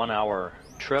about a 1-hour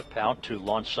trip out to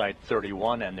Launch Site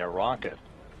 31 and their rocket.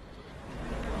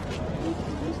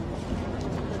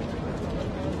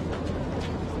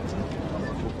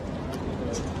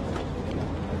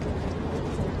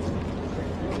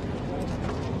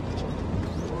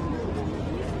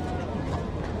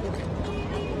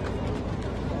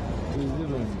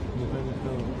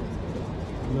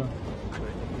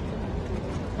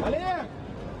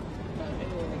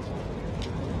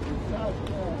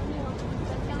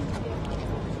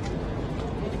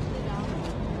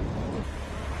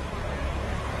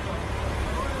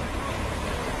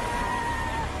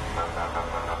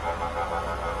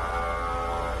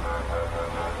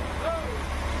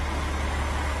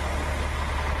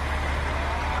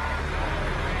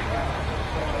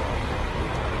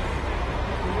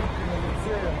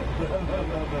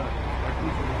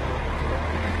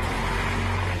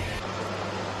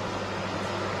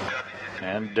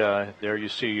 And there you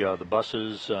see the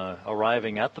buses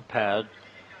arriving at the pad.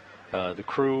 The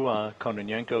crew,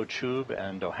 Kononenko, Chub,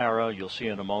 and O'Hara, you'll see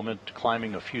in a moment,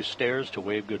 climbing a few stairs to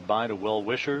wave goodbye to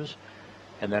well-wishers,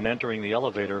 and then entering the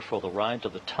elevator for the ride to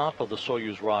the top of the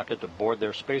Soyuz rocket to board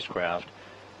their spacecraft,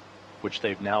 which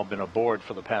they've now been aboard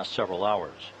for the past several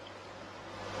hours.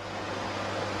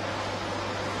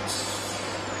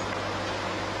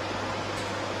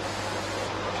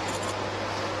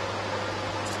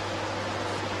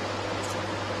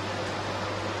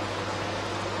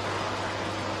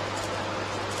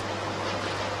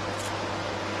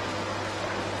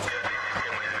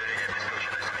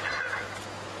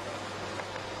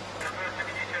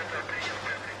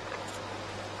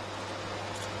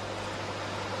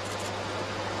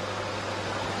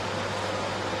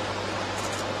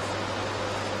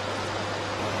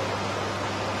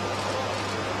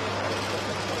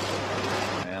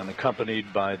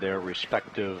 Accompanied by their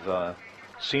respective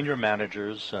senior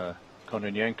managers,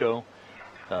 Kononenko,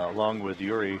 along with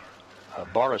Yuri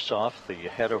Borisov, the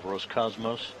head of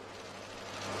Roscosmos,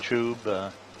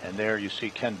 Chub, and there you see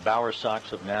Ken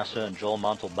Bowersox of NASA and Joel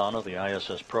Montalbano, the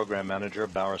ISS program manager.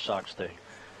 Bowersox, the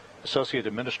associate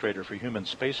administrator for human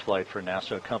spaceflight for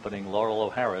NASA, accompanying Laurel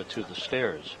O'Hara to the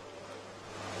stairs.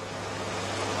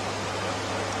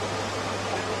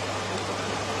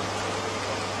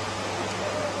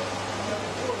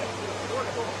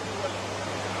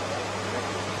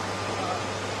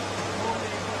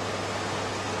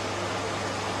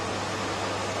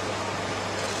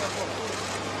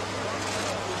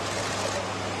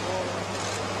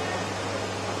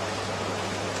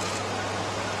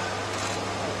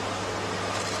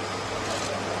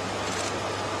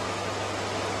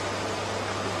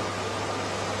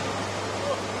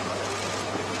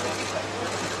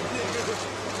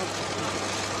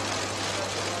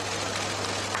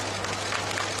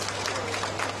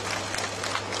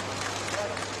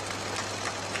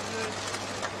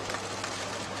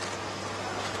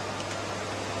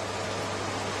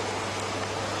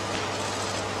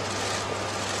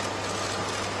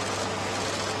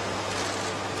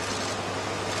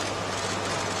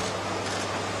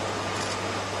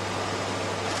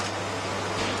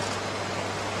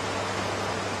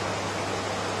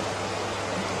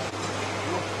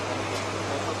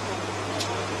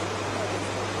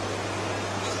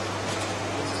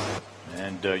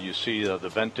 And you see the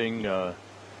venting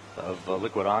of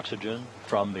liquid oxygen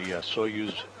from the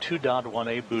Soyuz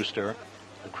 2.1A booster.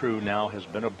 The crew now has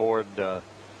been aboard the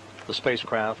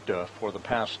spacecraft for the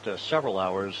past several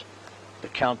hours. The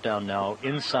countdown now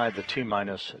inside the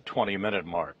T-minus 20-minute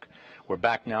mark. We're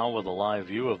back now with a live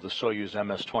view of the Soyuz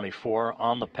MS-24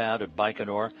 on the pad at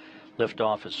Baikonur.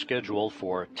 Liftoff is scheduled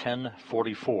for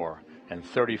 10:44 and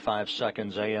 35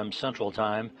 seconds a.m. Central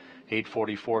Time,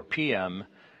 8:44 p.m.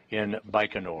 in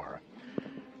Baikonur.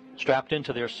 Strapped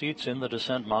into their seats in the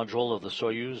descent module of the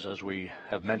Soyuz, as we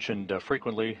have mentioned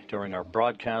frequently during our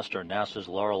broadcast, are NASA's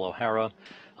Loral O'Hara,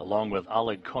 along with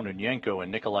Oleg Kononenko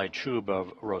and Nikolai Chub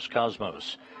of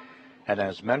Roscosmos. And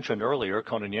as mentioned earlier,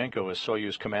 Kononenko, as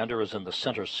Soyuz commander, is in the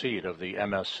center seat of the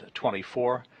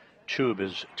MS-24. Chub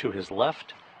is to his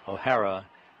left. O'Hara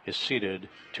is seated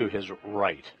to his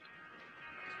right.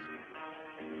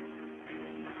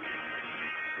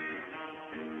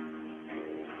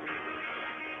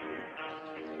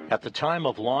 At the time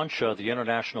of launch, the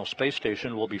International Space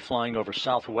Station will be flying over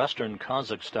southwestern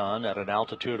Kazakhstan at an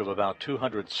altitude of about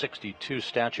 262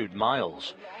 statute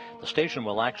miles. The station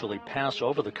will actually pass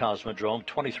over the Cosmodrome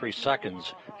 23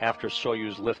 seconds after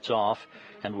Soyuz lifts off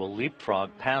and will leapfrog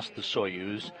past the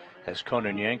Soyuz as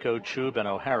Kononenko, Chub, and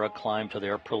O'Hara climb to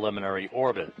their preliminary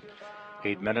orbit.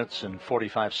 8 minutes and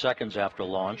 45 seconds after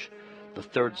launch, the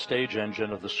third stage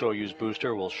engine of the Soyuz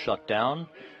booster will shut down,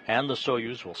 and the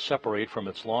Soyuz will separate from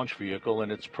its launch vehicle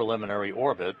in its preliminary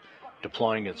orbit,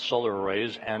 deploying its solar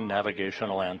arrays and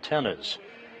navigational antennas.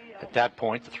 At that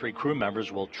point, the three crew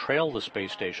members will trail the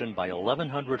space station by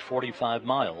 1,145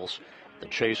 miles. The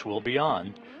chase will be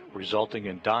on, resulting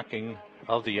in docking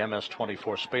of the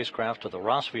MS-24 spacecraft to the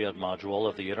Rassvet module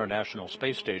of the International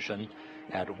Space Station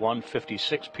at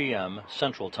 1:56 p.m.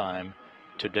 Central Time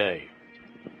today.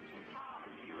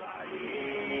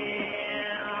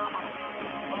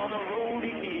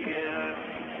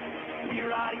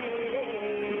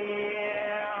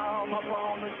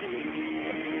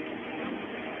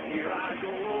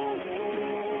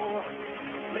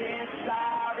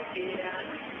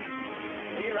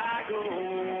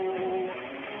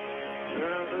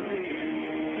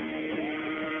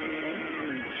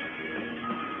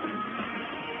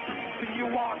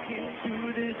 Walk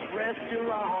into this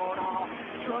restaurant,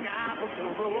 strung out of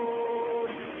the road,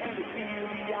 and the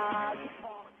feeling eyes.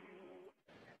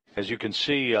 As you can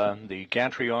see, the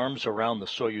gantry arms around the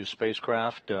Soyuz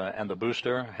spacecraft and the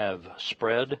booster have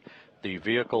spread. The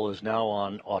vehicle is now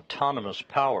on autonomous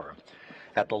power.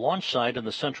 At the launch site in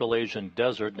the Central Asian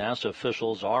desert, NASA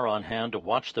officials are on hand to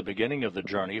watch the beginning of the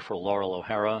journey for Loral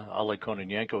O'Hara, Oleg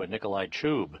Kononenko, and Nikolai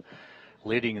Chub.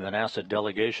 Leading the NASA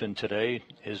delegation today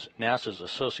is NASA's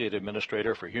Associate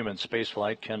Administrator for Human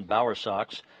Spaceflight, Ken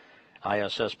Bowersox,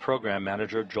 ISS Program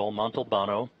Manager Joel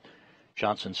Montalbano,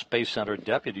 Johnson Space Center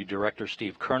Deputy Director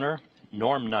Steve Kerner,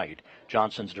 Norm Knight,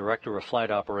 Johnson's Director of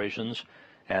Flight Operations,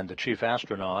 and the Chief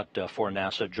Astronaut for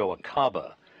NASA, Joe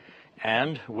Acaba.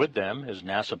 And with them is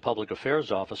NASA Public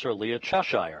Affairs Officer Leah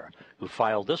Cheshire, who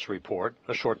filed this report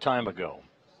a short time ago.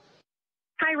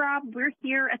 Hi, Rob. We're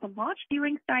here at the launch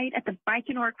viewing site at the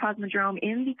Baikonur Cosmodrome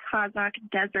in the Kazakh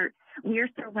desert. We are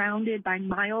surrounded by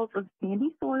miles of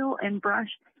sandy soil and brush,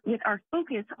 with our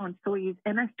focus on Soyuz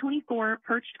MS-24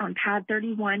 perched on pad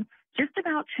 31, just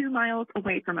about 2 miles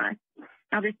away from us.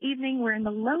 Now, this evening, we're in the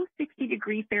low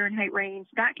 60-degree Fahrenheit range.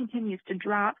 That continues to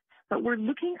drop, but we're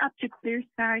looking up to clear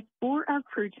skies for our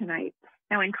crew tonight.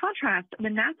 Now, in contrast, the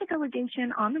NASA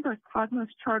delegation on the Roscosmos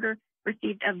charter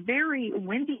received a very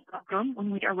windy welcome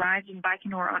when we arrived in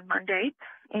Baikonur on Monday,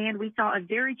 and we saw a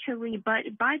very chilly but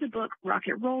by-the-book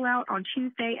rocket rollout on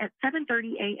Tuesday at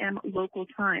 7:30 a.m. local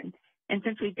time. And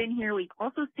since we've been here, we've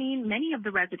also seen many of the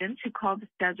residents who call this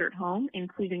desert home,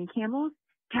 including camels,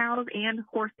 cows, and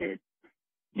horses.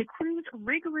 The crew's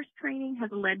rigorous training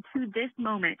has led to this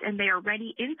moment, and they are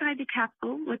ready inside the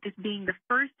capsule, with this being the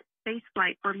first space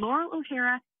flight for Loral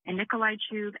O'Hara and Nikolai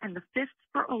Chub, and the fifth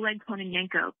for Oleg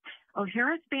Kononenko.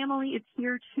 O'Hara's family is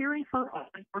here cheering her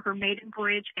on for her maiden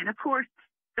voyage, and of course,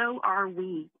 so are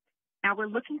we. Now we're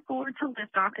looking forward to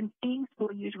liftoff and seeing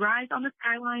Soyuz rise on the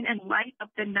skyline and light up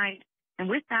the night. And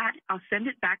with that, I'll send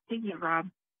it back to you, Rob.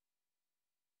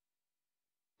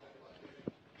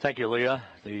 Thank you, Leah.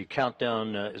 The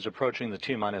countdown is approaching the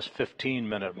T-minus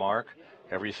 15-minute mark.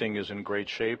 Everything is in great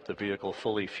shape. The vehicle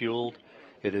fully fueled.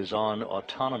 It is on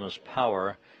autonomous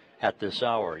power at this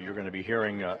hour. You're going to be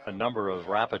hearing a number of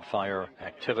rapid-fire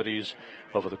activities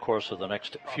over the course of the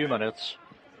next few minutes.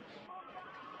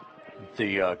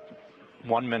 The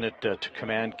 1 minute to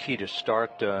command key to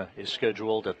start is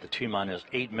scheduled at the T-minus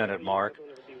 8-minute mark.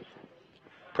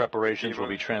 Preparations will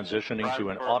be transitioning to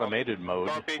an automated mode,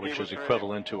 which is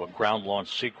equivalent to a ground launch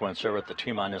sequencer at the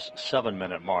T-minus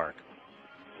 7-minute mark.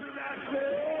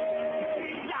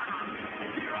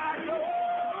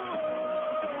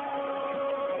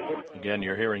 Again,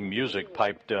 you're hearing music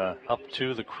piped up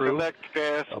to the crew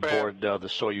aboard the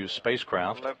Soyuz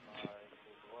spacecraft.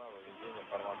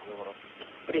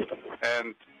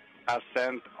 And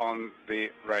ascent on the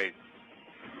right.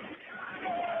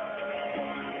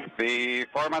 The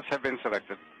formats have been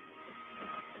selected.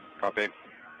 Copy.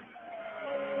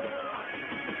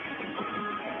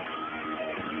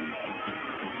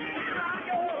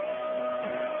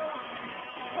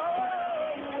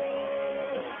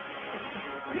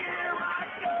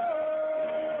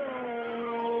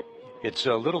 It's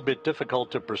a little bit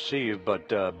difficult to perceive, but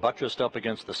buttressed up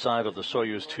against the side of the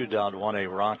Soyuz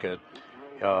 2.1A rocket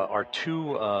are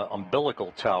two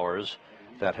umbilical towers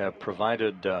that have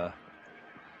provided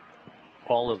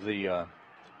all of the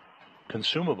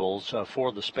consumables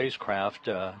for the spacecraft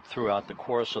throughout the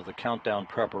course of the countdown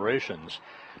preparations.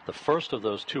 The first of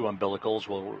those two umbilicals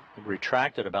will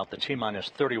retract at about the T-minus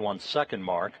 31 second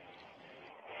mark.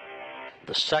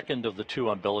 The second of the two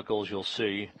umbilicals, you'll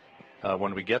see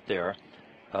when we get there,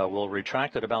 will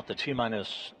retract at about the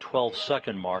T-minus 12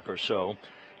 second mark or so.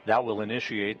 That will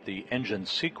initiate the engine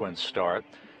sequence start.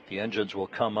 The engines will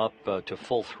come up to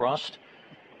full thrust,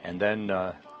 and then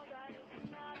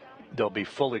there'll be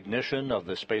full ignition of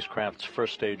the spacecraft's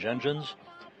first stage engines,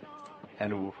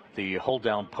 and the hold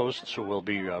down posts will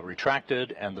be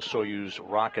retracted, and the Soyuz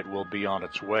rocket will be on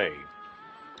its way.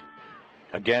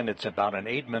 Again, it's about an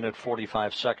 8-minute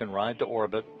 45-second ride to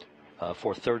orbit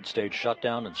for third stage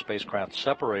shutdown and spacecraft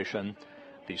separation.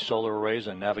 The solar arrays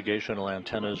and navigational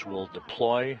antennas will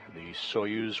deploy. The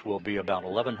Soyuz will be about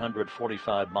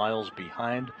 1,145 miles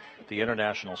behind the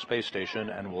International Space Station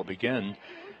and will begin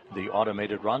the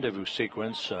automated rendezvous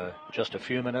sequence just a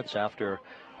few minutes after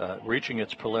reaching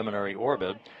its preliminary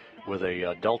orbit, with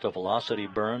a delta velocity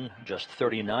burn just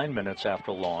 39 minutes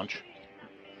after launch.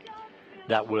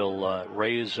 That will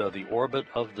raise the orbit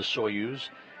of the Soyuz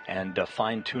and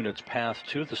fine-tune its path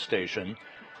to the station,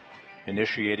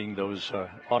 initiating those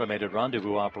automated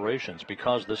rendezvous operations.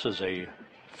 Because this is a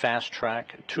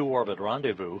fast-track two-orbit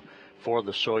rendezvous for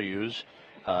the Soyuz,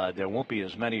 there won't be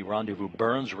as many rendezvous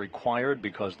burns required,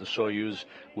 because the Soyuz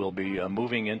will be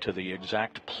moving into the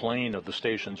exact plane of the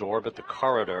station's orbit, the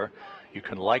corridor. You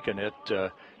can liken it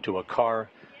to a car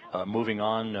moving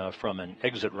on from an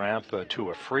exit ramp to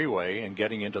a freeway and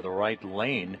getting into the right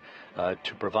lane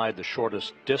to provide the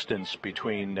shortest distance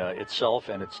between itself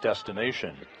and its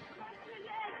destination.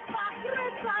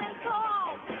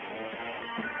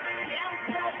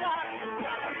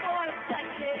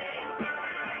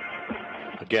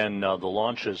 Again, the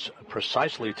launch is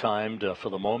precisely timed for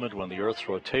the moment when the Earth's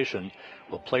rotation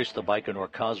will place the Baikonur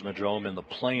Cosmodrome in the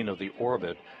plane of the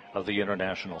orbit of the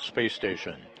International Space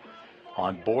Station.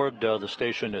 On board the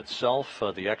station itself,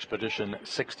 the Expedition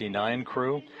 69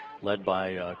 crew, led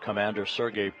by Commander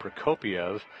Sergei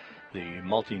Prokopiev, the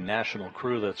multinational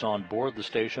crew that's on board the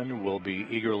station, will be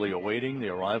eagerly awaiting the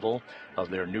arrival of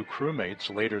their new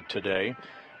crewmates later today,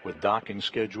 with docking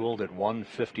scheduled at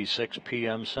 1:56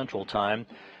 p.m. Central Time.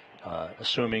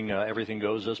 Assuming everything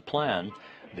goes as planned,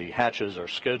 the hatches are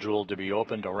scheduled to be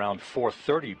opened around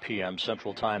 4:30 p.m.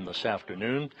 Central Time this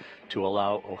afternoon to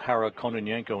allow O'Hara,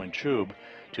 Kononenko, and Chub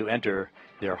to enter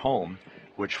their home,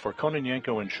 which for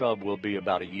Kononenko and Chub will be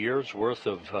about a year's worth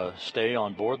of stay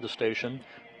on board the station.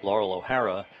 Loral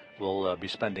O'Hara will be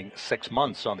spending 6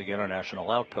 months on the international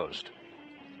outpost.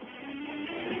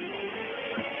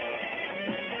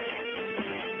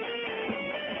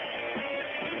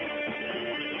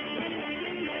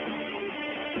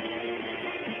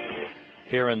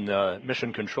 Here in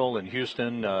Mission Control in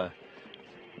Houston,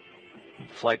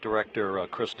 Flight Director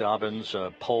Chris Dobbins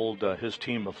polled his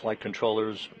team of flight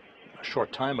controllers a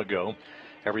short time ago.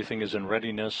 Everything is in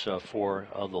readiness for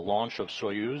the launch of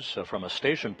Soyuz. From a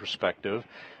station perspective,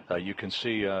 you can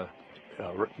see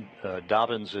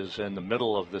Dobbins is in the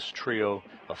middle of this trio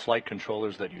of flight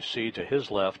controllers that you see. To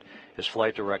his left is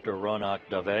Flight Director Ronak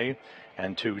Dave,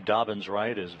 and to Dobbins'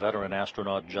 right is veteran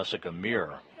astronaut Jessica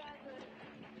Meir.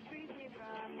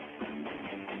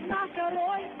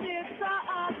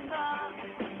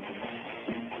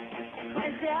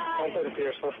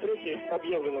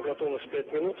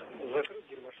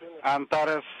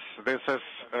 Antares, this is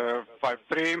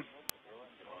 5-3.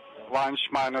 Launch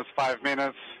minus 5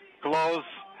 minutes. Close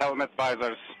helmet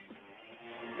visors.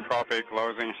 Copy,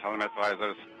 closing helmet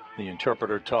visors. The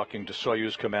interpreter talking to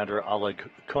Soyuz Commander Oleg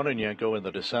Kononenko in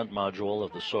the descent module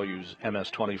of the Soyuz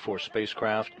MS-24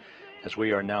 spacecraft. as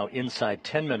we are now inside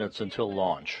 10 minutes until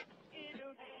launch.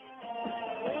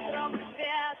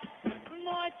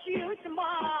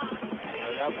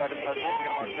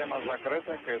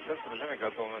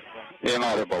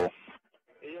 Inaudible.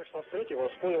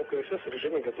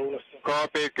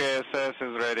 Copy, KSS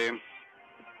is ready.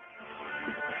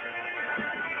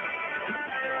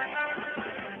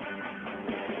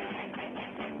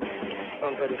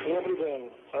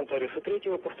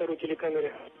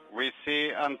 We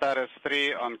see Antares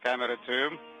 3 on camera 2.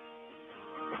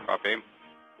 Copy.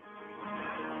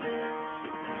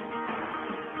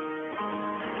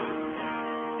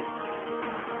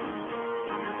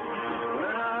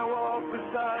 When I walk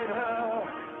beside her,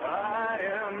 I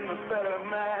am a better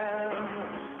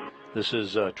man. This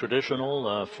is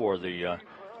traditional for the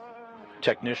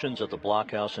technicians at the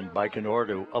blockhouse in Baikonur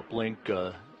to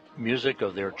uplink music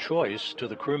of their choice to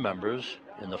the crew members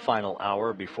in the final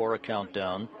hour before a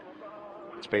countdown.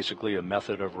 It's basically a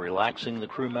method of relaxing the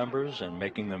crew members and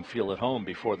making them feel at home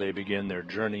before they begin their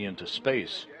journey into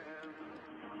space.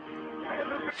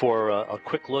 For a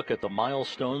quick look at the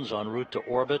milestones en route to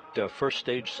orbit, first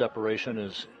stage separation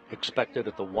is expected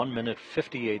at the 1 minute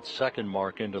 58 second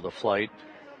mark into the flight,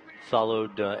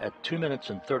 followed at 2 minutes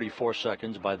and 34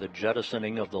 seconds by the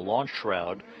jettisoning of the launch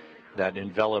shroud that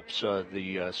envelops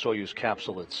the Soyuz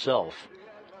capsule itself.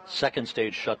 Second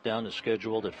stage shutdown is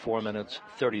scheduled at 4 minutes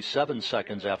 37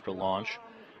 seconds after launch,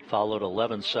 followed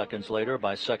 11 seconds later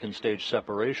by second stage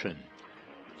separation.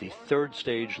 The third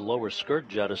stage lower skirt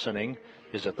jettisoning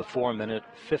is at the 4 minute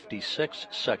 56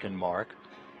 second mark,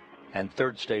 and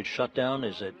third stage shutdown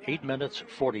is at 8 minutes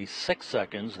 46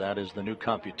 seconds. That is the new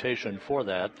computation for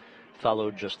that,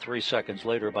 followed just 3 seconds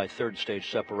later by third stage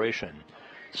separation.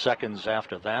 Seconds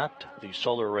after that, the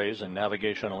solar arrays and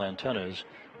navigational antennas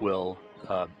will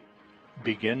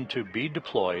begin to be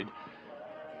deployed,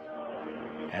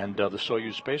 and the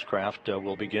Soyuz spacecraft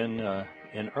will begin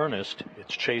in earnest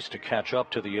its chase to catch up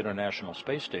to the International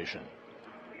Space Station.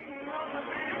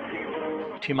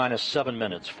 T-minus 7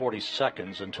 minutes 40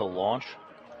 seconds until launch.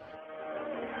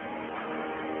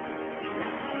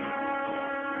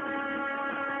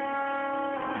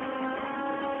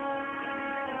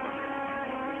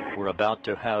 We're about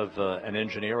to have an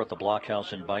engineer at the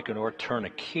blockhouse in Baikonur turn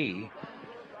a key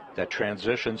that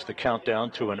transitions the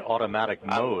countdown to an automatic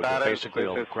mode, basically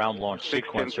a ground launch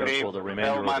sequencer for the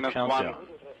remainder of the countdown.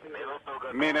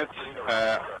 Minutes,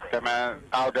 command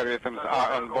algorithms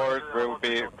are on board. We'll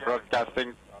be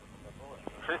broadcasting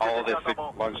all the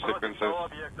launch sequences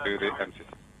to the MCC.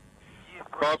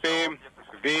 Copy.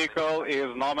 Vehicle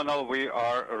is nominal. We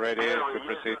are ready to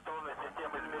proceed.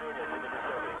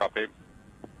 Copy.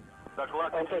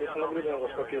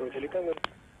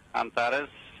 Antares,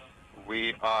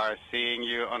 we are seeing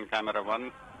you on camera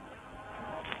 1.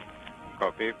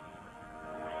 Copy.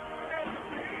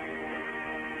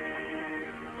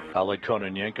 Oleg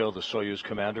Kononenko, the Soyuz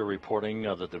commander, reporting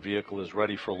that the vehicle is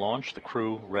ready for launch, the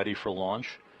crew ready for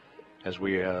launch, as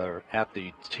we are at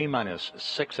the T-minus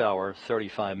 6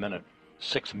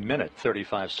 minute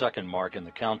 35 second mark in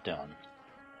the countdown.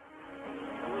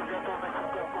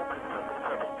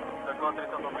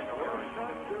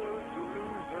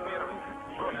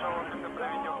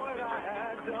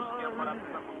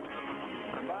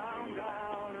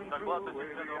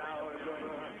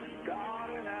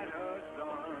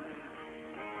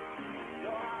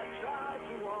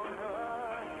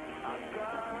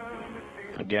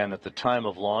 Again, at the time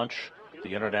of launch,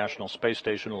 the International Space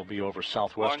Station will be over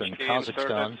southwestern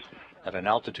Kazakhstan at an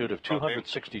altitude of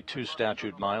 262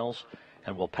 statute miles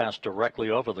and will pass directly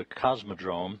over the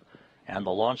Cosmodrome and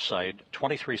the launch site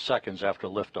 23 seconds after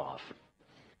liftoff.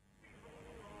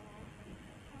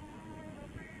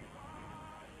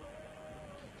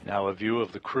 Now a view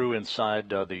of the crew inside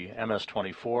the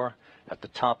MS-24. At the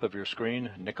top of your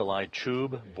screen, Nikolai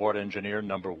Chub, board engineer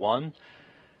number 1.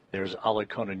 There's Oleg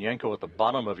Kononenko at the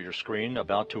bottom of your screen,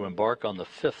 about to embark on the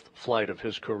 5th flight of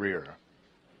his career.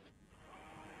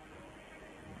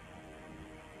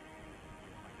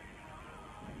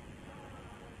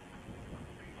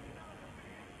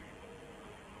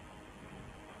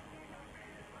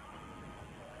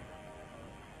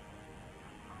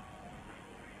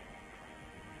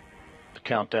 The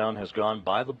countdown has gone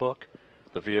by the book.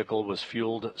 The vehicle was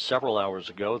fueled several hours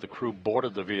ago. The crew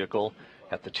boarded the vehicle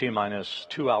at the T-minus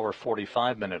 2 hour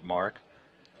 45 minute mark,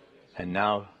 and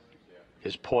now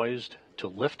is poised to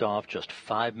lift off just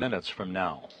 5 minutes from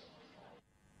now.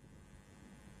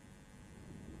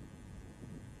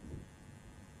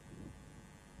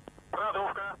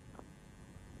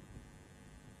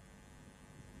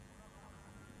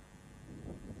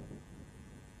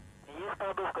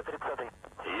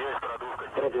 Есть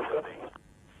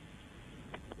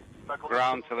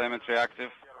Ground telemetry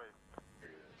active.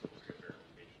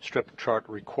 Strip chart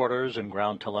recorders and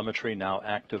ground telemetry now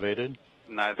activated.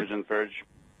 Nitrogen purge.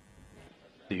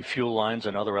 The fuel lines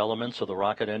and other elements of the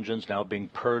rocket engines now being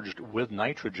purged with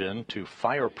nitrogen to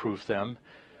fireproof them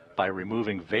by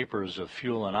removing vapors of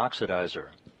fuel and oxidizer.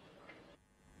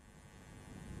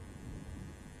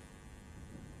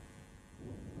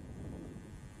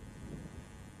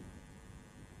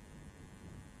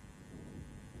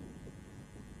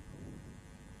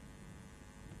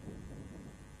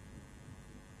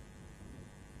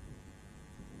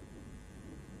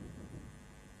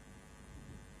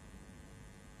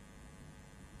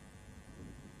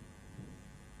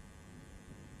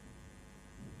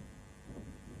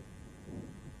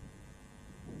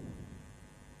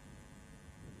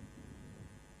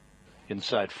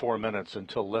 Inside 4 minutes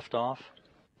until liftoff.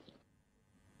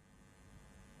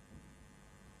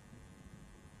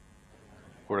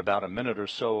 We're about a minute or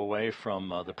so away from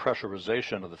the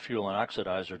pressurization of the fuel and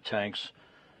oxidizer tanks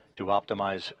to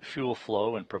optimize fuel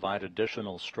flow and provide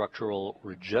additional structural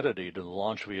rigidity to the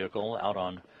launch vehicle out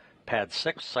on Pad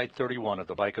 6, Site 31 at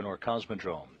the Baikonur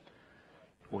Cosmodrome.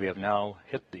 We have now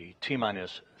hit the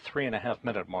T-minus 3.5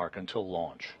 minute mark until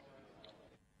launch.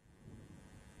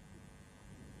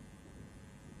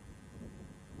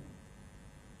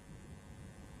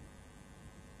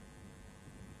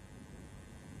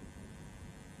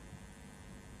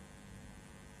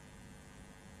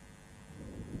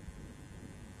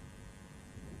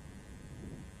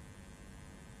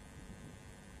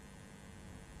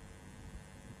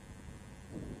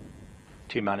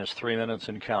 T-minus 3 minutes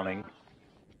and counting.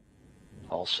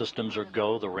 All systems are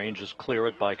go. The range is clear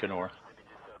at Baikonur.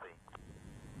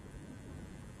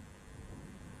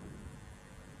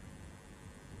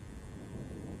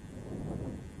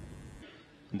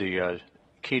 The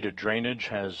key to drainage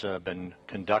has been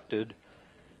conducted.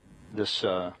 This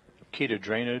key to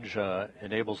drainage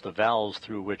enables the valves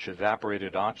through which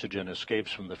evaporated oxygen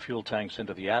escapes from the fuel tanks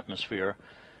into the atmosphere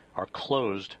are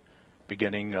closed,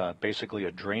 beginning basically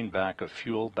a drain back of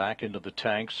fuel back into the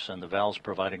tanks, and the valves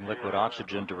providing liquid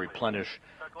oxygen to replenish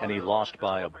any lost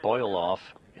by a boil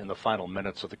off in the final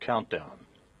minutes of the countdown.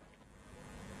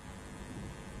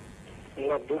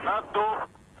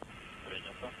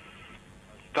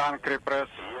 Tank repress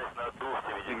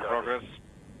in progress.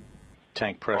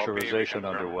 Tank pressurization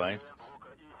underway.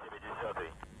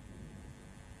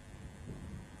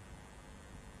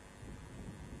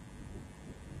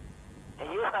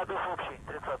 Есть надув общий,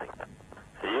 30-й.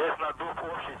 Есть надув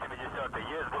общий, 70-й.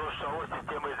 Есть сброс шао,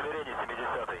 системы измерений,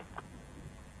 70-й.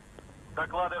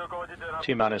 Доклады руководителя...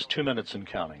 T-minus 2 minutes and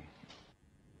counting.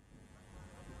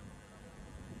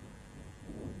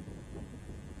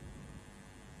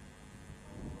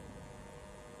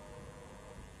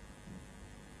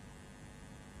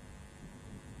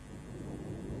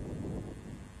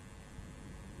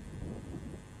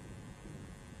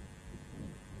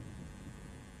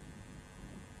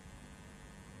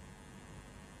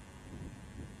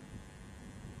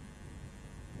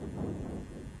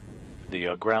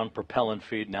 The ground propellant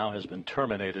feed now has been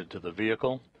terminated to the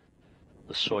vehicle,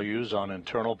 the Soyuz on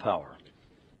internal power.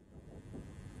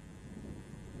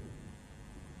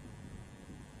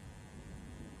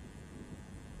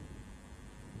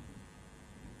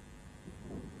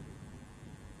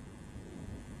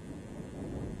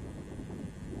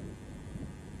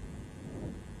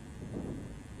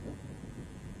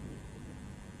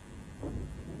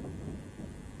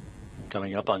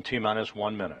 Coming up on T-minus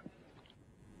 1 minute.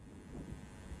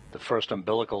 The first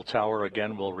umbilical tower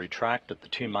again will retract at the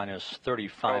T-minus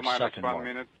 35 second mark.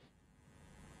 Minute.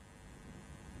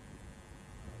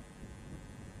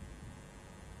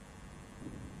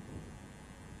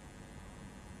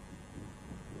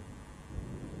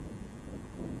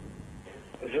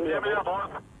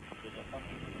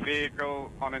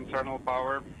 Vehicle on internal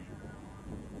power.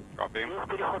 Copy.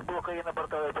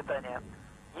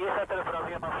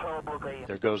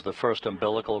 There goes the first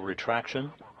umbilical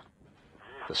retraction.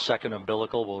 The second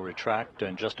umbilical will retract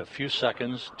in just a few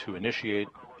seconds to initiate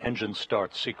engine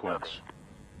start sequence.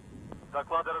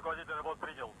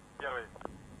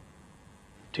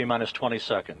 T-minus 20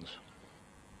 seconds.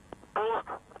 We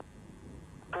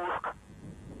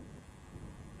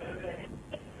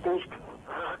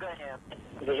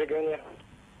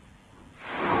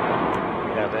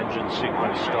have engine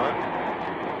sequence start.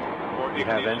 We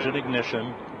have engine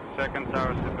ignition. Second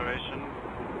tower separation.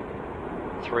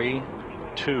 3,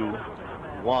 2,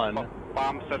 1.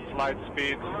 Pumps at flight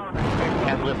speed.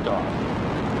 And liftoff.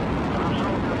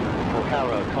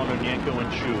 O'Hara, Kononenko,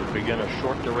 and Chu begin a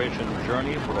short-duration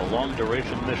journey for a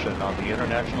long-duration mission on the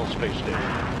International Space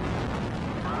Station.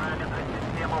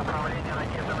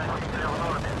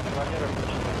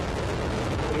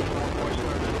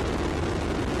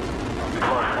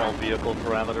 All vehicle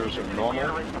parameters are normal.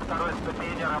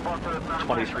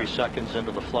 23 seconds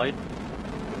into the flight.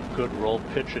 Good roll,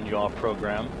 pitch, and yaw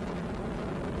program.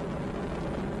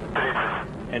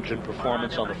 Engine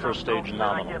performance on the first stage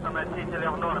nominal.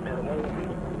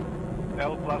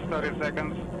 L plus 30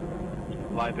 seconds.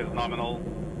 Flight is nominal.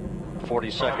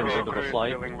 40 seconds into the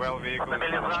flight. Feeling well, vehicle is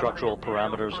nominal. Structural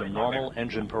parameters are normal.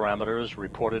 Engine parameters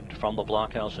reported from the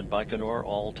blockhouse in Baikonur,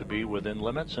 all to be within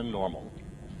limits and normal.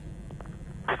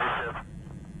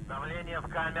 Давление в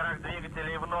камерах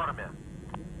двигателей в норме.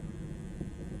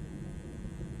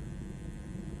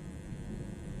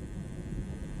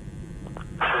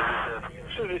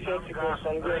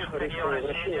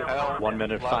 L, 1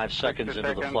 minute 5 seconds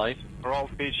into the flight. Roll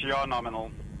pitch yaw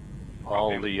nominal.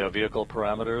 All the vehicle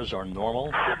parameters are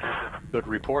normal. Good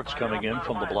reports coming in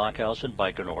from the blockhouse in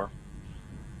Baikonur.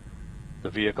 The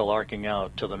vehicle arcing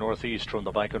out to the northeast from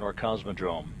the Baikonur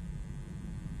Cosmodrome.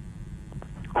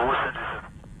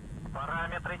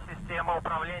 Параметры системы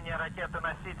управления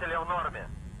ракеты-носителя в норме.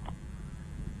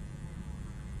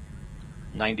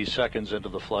 90 seconds into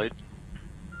the flight.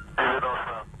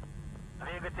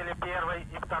 Двигатели первой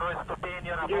и второй ступени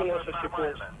работают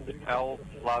нормально. L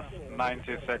plus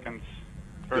 90 seconds.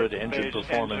 Good engine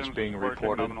performance being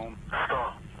reported.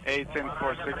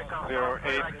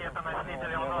 184608.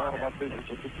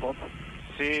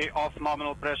 C off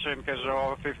nominal pressure in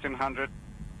casual 1500.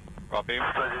 Copy.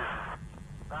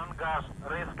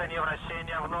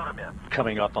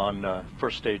 Coming up on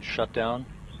first stage shutdown.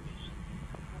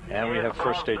 And we have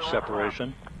first stage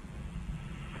separation.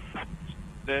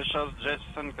 Shows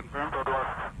jettison confirmed.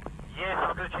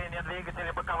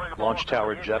 Launch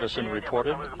tower jettison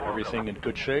reported. Everything in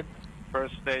good shape.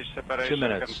 First stage separation 2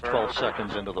 minutes, confirmed. 12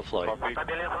 seconds into the flight.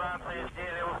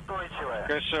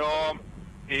 Casual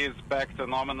is back to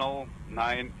nominal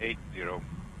 980.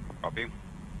 Copy.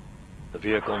 The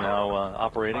vehicle now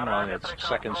operating on its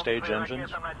second stage engines.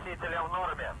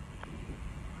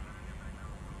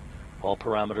 All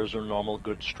parameters are normal.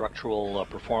 Good structural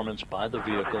performance by the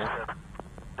vehicle.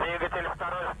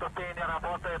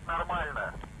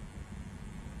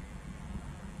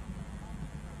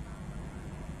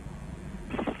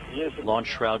 Launch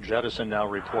shroud jettison now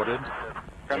reported.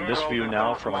 In this view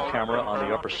now from a camera on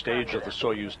the upper stage of the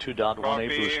Soyuz 2.1A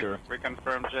booster. We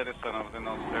confirm jettison of the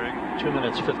nose steering. 2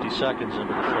 minutes 50 seconds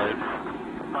into the flight.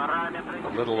 A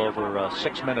little over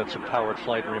 6 minutes of powered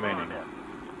flight remaining.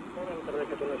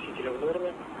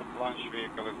 Launch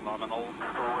vehicle is nominal.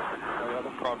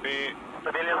 Copy.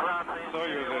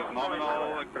 Soyuz is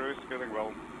nominal. Crew is feeling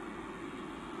well.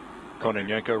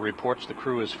 Kononenko reports the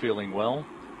crew is feeling well.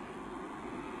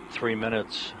 3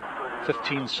 minutes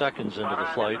 15 seconds into the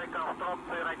flight.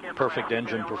 Perfect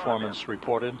engine performance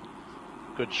reported.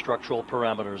 Good structural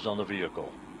parameters on the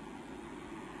vehicle.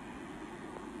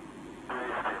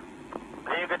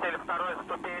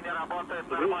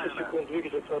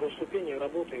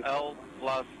 L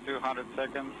plus 200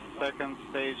 seconds. Second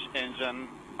stage engine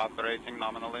operating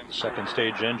nominally. The second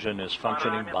stage engine is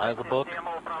functioning by the book.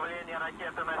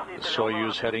 The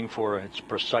Soyuz heading for its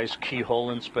precise keyhole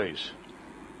in space.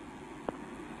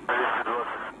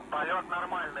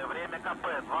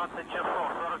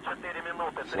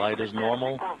 Flight is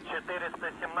normal.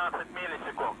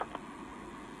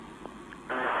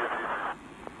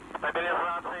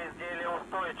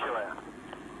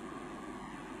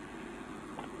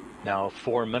 Now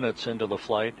 4 minutes into the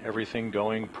flight, everything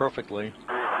going perfectly.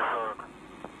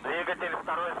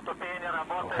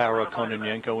 O'Hara,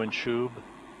 Kononenko, and Chub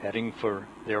heading for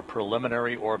their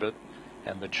preliminary orbit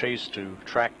and the chase to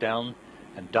track down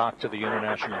and dock to the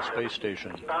International Space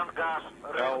Station.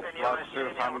 L plus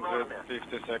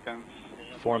 250 seconds.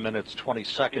 4 minutes 20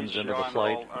 seconds into the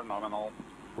flight.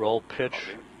 Roll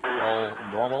pitch, all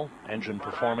normal. Engine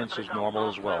performance is normal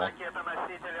as well.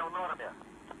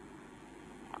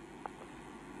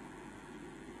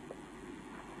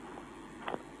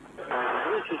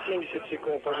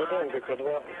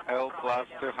 L plus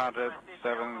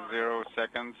 270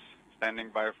 seconds. Standing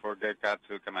by for GECA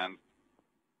to command.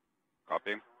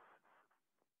 Copy.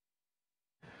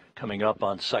 Coming up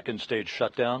on second stage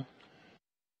shutdown.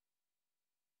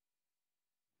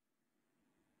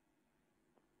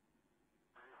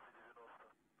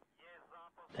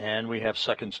 And we have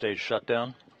second stage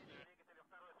shutdown.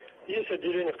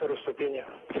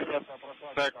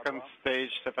 Second stage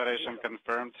separation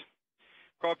confirmed.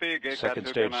 Copy. GECA Second to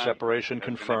stage command. separation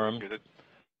confirmed.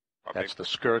 Copy. That's the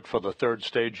skirt for the third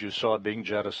stage. You saw it being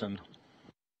jettisoned.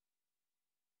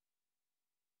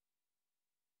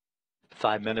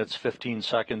 5 minutes, 15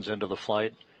 seconds into the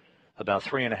flight. About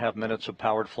 3.5 minutes of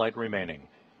powered flight remaining.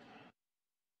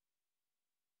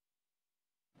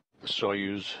 The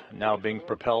Soyuz now being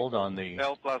propelled on the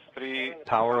L+3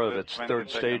 power of its 120 third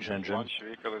stage seconds. engine. Launch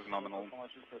vehicle is nominal.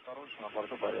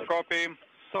 Copy.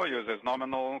 Soyuz is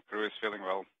nominal. Crew is feeling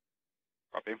well.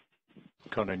 Copy.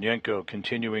 Kononenko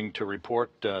continuing to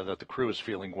report that the crew is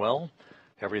feeling well.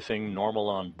 Everything normal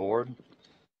on board.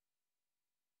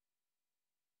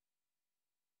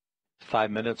 5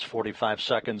 minutes, 45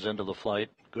 seconds into the flight.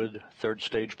 Good third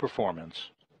stage performance.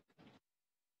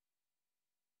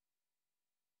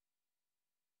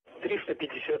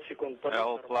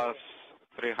 L plus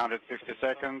 350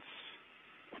 seconds.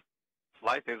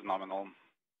 Flight is nominal.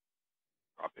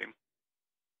 Copy.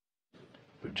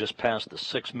 We've just passed the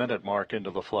 6-minute mark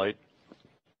into the flight.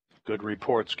 Good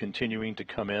reports continuing to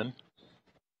come in.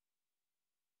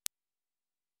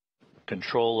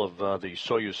 Control of the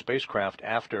Soyuz spacecraft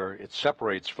after it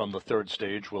separates from the third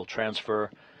stage will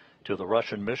transfer to the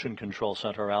Russian Mission Control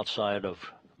Center outside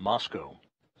of Moscow.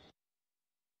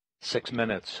 6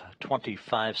 minutes,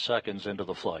 25 seconds into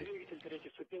the flight.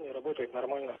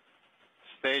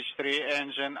 Stage 3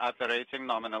 engine operating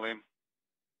nominally.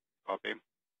 Copy.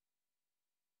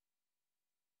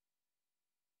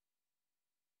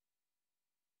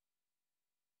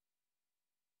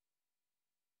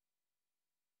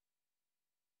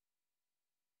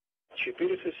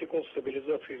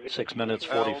 Six minutes,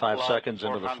 45 seconds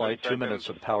into the flight. 2 minutes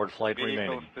of powered flight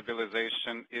remaining.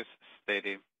 Stabilization is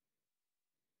steady.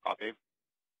 Copy.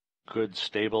 Good,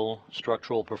 stable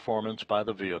structural performance by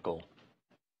the vehicle.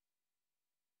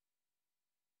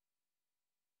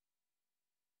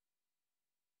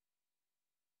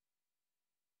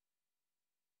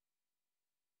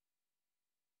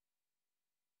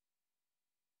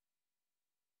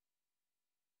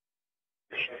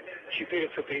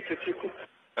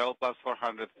 L plus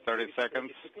 430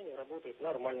 seconds.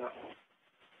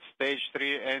 Stage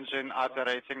 3 engine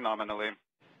operating nominally.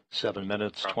 7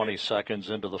 minutes, 20 seconds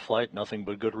into the flight. Nothing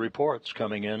but good reports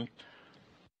coming in.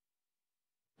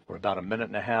 We're about 1.5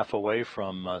 minutes away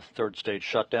from third stage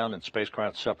shutdown and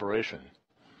spacecraft separation.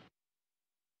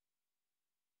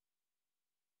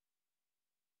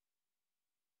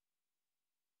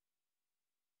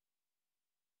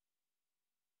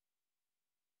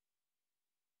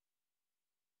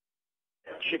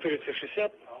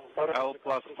 L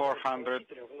plus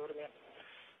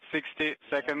 460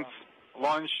 seconds.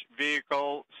 Launch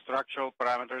vehicle structural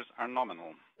parameters are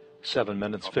nominal. 7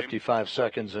 minutes, 55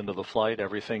 seconds into the flight.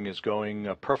 Everything is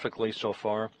going perfectly so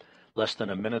far. Less than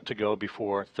a minute to go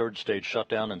before third stage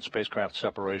shutdown and spacecraft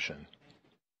separation.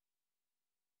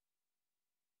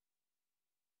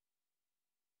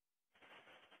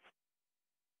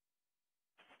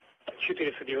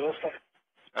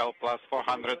 L plus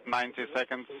 490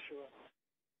 seconds.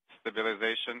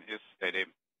 Stabilization is steady.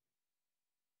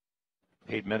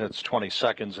 8 minutes, 20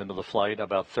 seconds into the flight.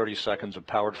 About 30 seconds of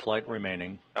powered flight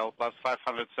remaining. L plus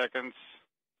 500 seconds.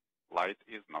 Light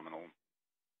is nominal.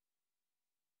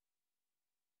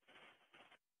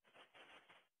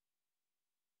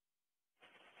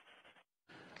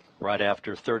 Right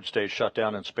after third stage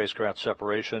shutdown and spacecraft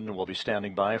separation, we'll be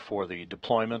standing by for the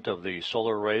deployment of the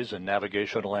solar arrays and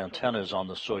navigational antennas on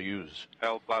the Soyuz.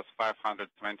 L plus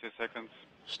 520 seconds.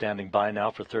 Standing by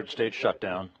now for third stage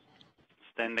shutdown.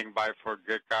 Standing by for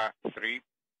GK3.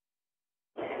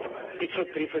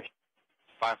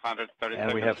 530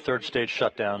 and we have third stage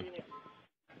shutdown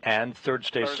and third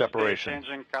stage separation.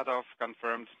 Engine cutoff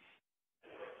confirmed.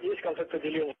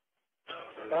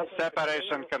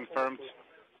 Separation confirmed.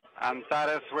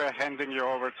 Antares, we're handing you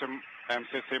over to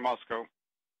MCC Moscow.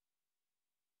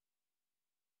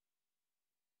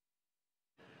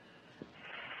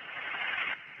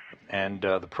 And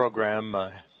the program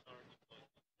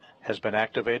has been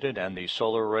activated, and the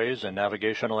solar arrays and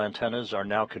navigational antennas are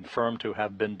now confirmed to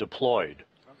have been deployed.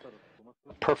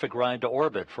 Perfect ride to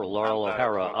orbit for Loral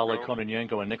O'Hara, Ale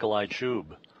Kononenko, and Nikolai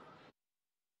Chub.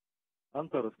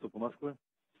 Antares,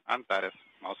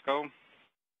 Moscow.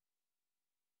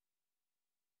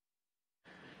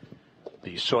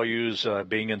 The Soyuz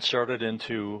being inserted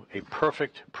into a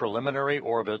perfect preliminary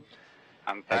orbit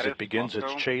as it begins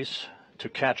its chase to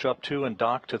catch up to and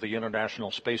dock to the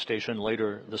International Space Station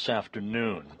later this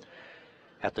afternoon.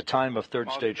 At the time of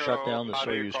third stage shutdown, the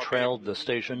Soyuz trailed the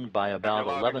station by about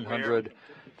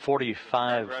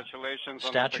 1,145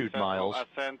 statute miles.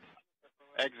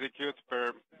 Execute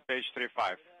per page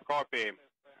 35. Copy.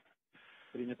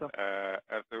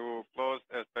 R2 closed,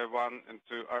 SP1 and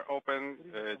 2 are open,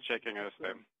 checking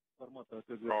SP.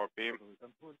 Copy.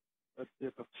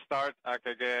 Start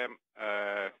AKG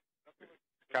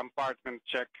compartment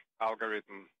check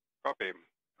algorithm. Copy.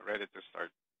 Ready to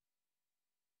start.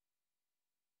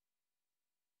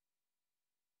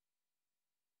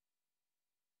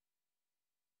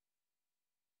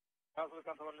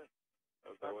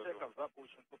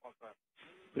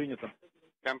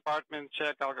 Compartment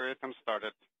check algorithm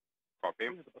started. Copy.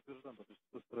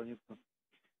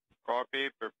 Copy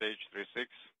per page 36.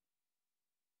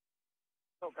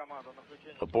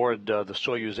 Aboard the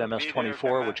Soyuz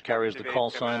MS-24, which carries the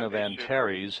call sign of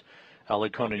Antares, Ali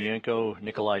Kononenko,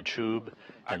 Nikolai Chub,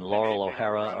 and Loral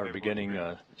O'Hara are beginning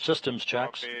systems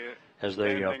checks as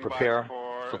they prepare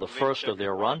for the first of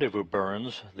their rendezvous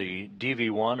burns, the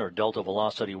DV-1 or Delta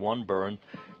Velocity 1 burn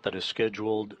that is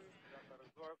scheduled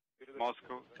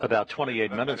about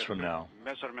 28 minutes from now.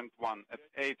 Measurement 1 at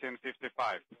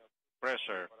 1855.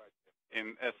 Pressure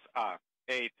in SA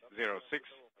 806.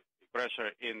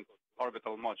 Pressure in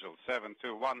orbital module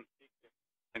 721.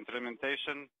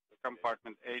 Instrumentation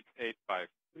compartment 885.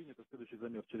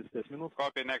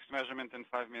 Copy. Next measurement in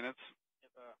 5 minutes.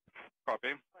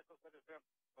 Copy.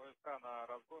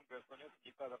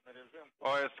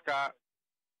 OSK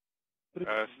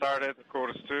started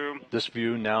course 2. This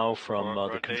view now from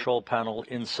the control panel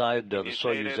inside the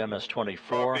Soyuz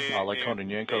MS-24. Ali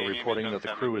Kononenko reporting that the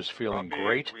crew is feeling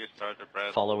great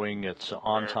following its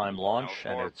on-time launch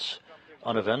and its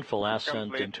uneventful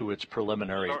ascent into its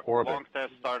preliminary orbit. Long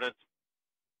test started.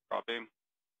 Copy.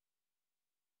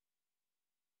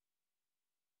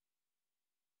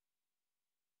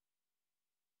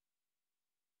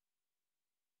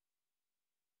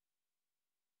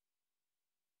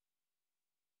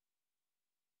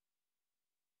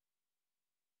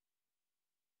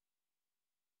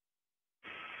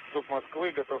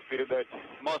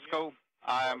 Moscow,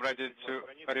 I am ready to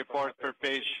report per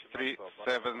page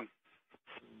 37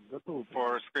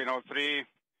 for screen 03,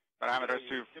 parameters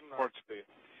to port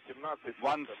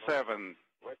 17,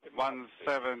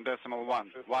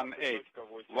 17.1, 18,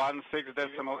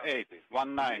 16.8,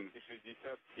 19,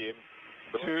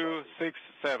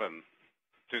 267,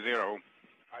 20,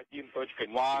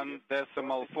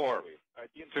 1.4,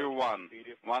 21,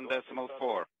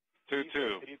 1.4,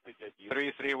 22,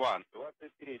 331,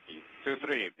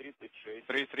 23,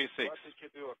 336,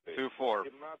 24,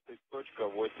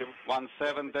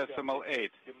 17.8,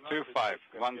 25,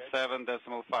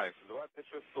 17.5,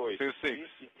 26,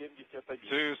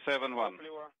 271.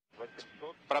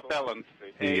 Propellant.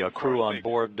 The crew on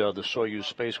board the Soyuz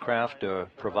spacecraft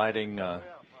providing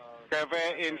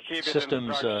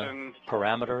systems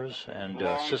parameters and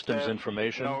systems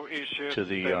information to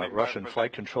the Russian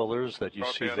flight controllers that you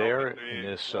see there in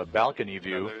this balcony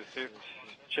view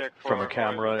from a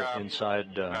camera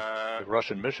inside the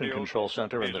Russian Mission Control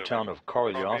Center in the town of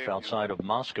Korolyov outside of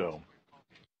Moscow.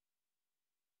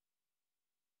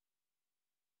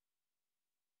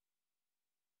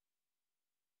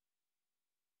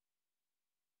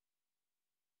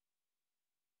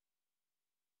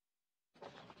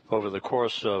 Over the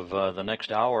course of the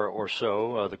next hour or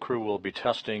so, the crew will be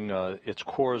testing its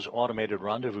core's automated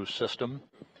rendezvous system.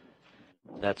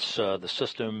 That's the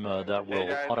system that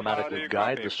will automatically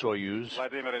guide the Soyuz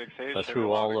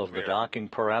through all of the docking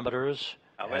parameters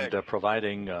and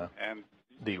providing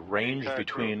the range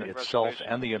between itself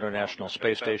and the International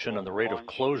Space Station and the rate of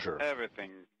closure.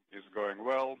 Everything is going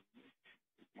well.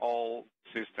 All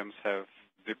systems have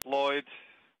deployed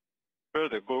per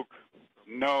the book.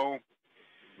 No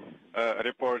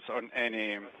reports on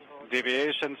any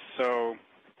deviations, so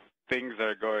things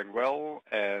are going well,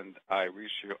 and I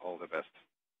wish you all the best.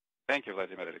 Thank you,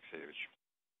 Vladimir Alexeyevich.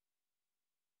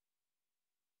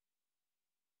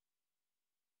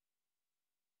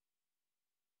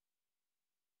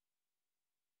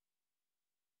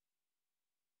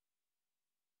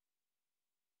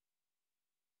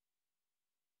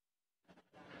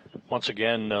 Once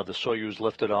again, the Soyuz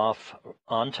lifted off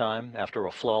on time after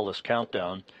a flawless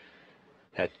countdown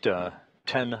at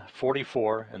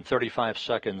 10:44 and 35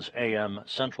 seconds a.m.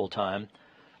 Central Time,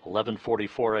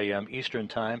 11:44 a.m. Eastern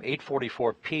Time,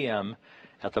 8:44 p.m.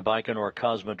 at the Baikonur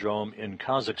Cosmodrome in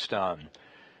Kazakhstan.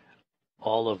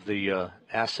 All of the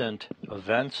ascent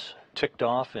events ticked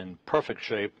off in perfect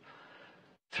shape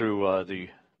through the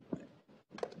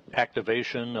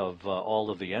activation of all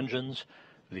of the engines.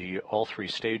 All three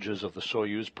stages of the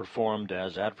Soyuz performed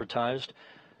as advertised,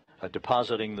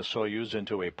 depositing the Soyuz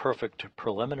into a perfect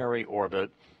preliminary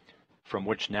orbit from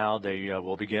which now they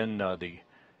will begin the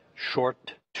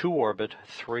short two-orbit,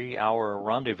 3-hour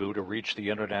rendezvous to reach the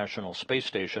International Space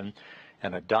Station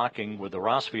and a docking with the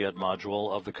Rassvet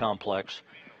module of the complex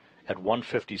at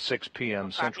 1:56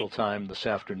 p.m. Central Time this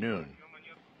afternoon.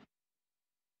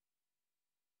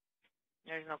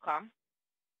 There's no call.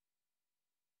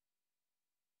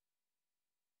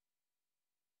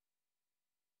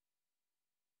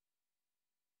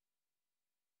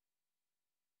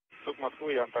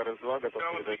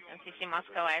 MCC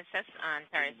Moscow ISS on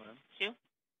Antares 2.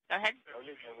 Go ahead.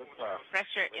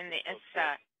 Pressure in the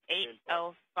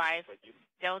S805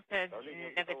 Delta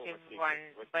 -1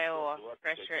 BO.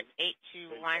 Pressure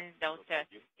 821 Delta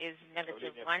is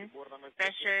 -1.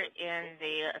 Pressure in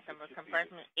the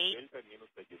compartment 8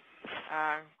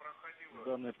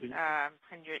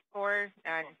 104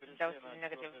 Delta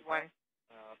 -1.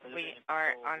 We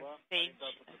are on stage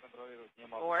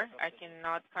 4. I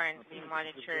cannot currently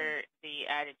monitor the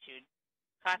attitude.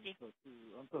 Copy.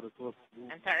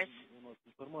 Antares.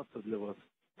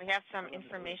 We have some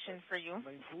information for you.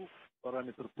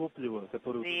 The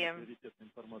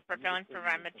propellant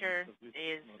parameter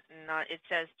is not, it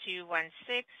says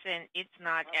 216 and it's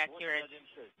not accurate.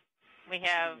 We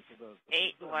have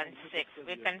 816.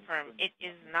 We confirm it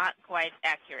is not quite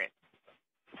accurate.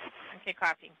 Okay,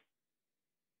 copy.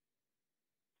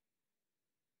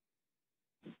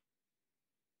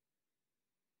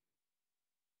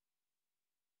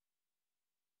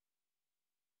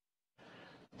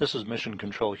 This is Mission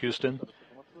Control Houston.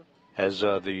 As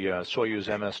the Soyuz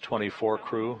MS-24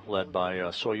 crew, led by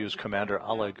Soyuz Commander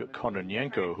Oleg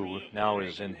Kononenko, who now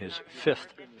is in his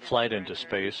 5th flight into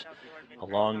space,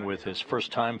 along with his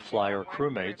first-time flyer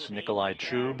crewmates Nikolai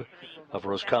Chub of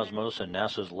Roscosmos and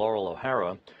NASA's Loral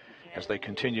O'Hara, as they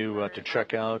continue to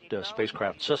check out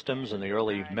spacecraft systems in the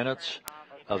early minutes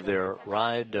of their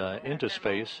ride into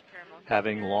space,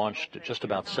 having launched just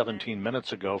about 17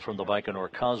 minutes ago from the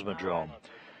Baikonur Cosmodrome.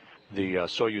 The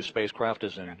Soyuz spacecraft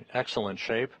is in excellent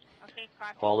shape,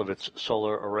 all of its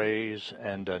solar arrays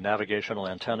and navigational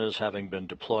antennas having been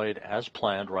deployed as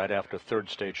planned right after third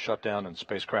stage shutdown and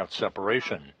spacecraft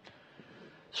separation.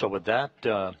 So with that,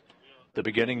 the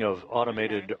beginning of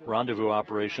automated rendezvous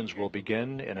operations will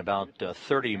begin in about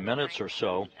 30 minutes or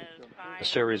so, a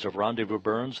series of rendezvous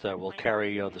burns that will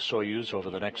carry the Soyuz over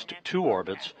the next 2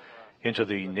 orbits into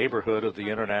the neighborhood of the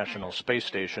International Space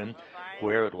Station,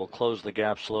 where it will close the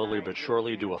gap slowly but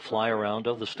surely, do a fly-around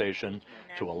of the station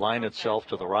to align itself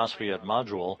to the Rassvet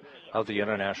module of the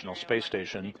International Space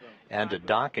Station, and a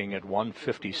docking at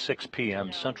 1:56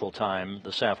 p.m. Central Time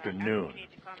this afternoon.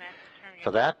 For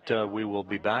that, we will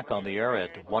be back on the air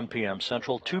at 1 p.m.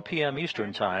 Central, 2 p.m.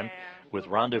 Eastern Time, with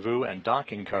rendezvous and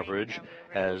docking coverage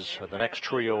as the next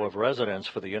trio of residents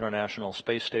for the International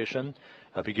Space Station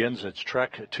begins its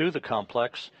trek to the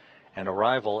complex and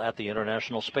arrival at the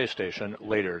International Space Station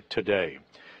later today.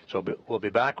 So we'll be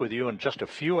back with you in just a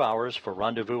few hours for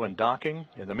rendezvous and docking.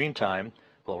 In the meantime,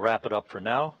 we'll wrap it up for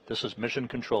now. This is Mission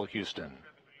Control Houston.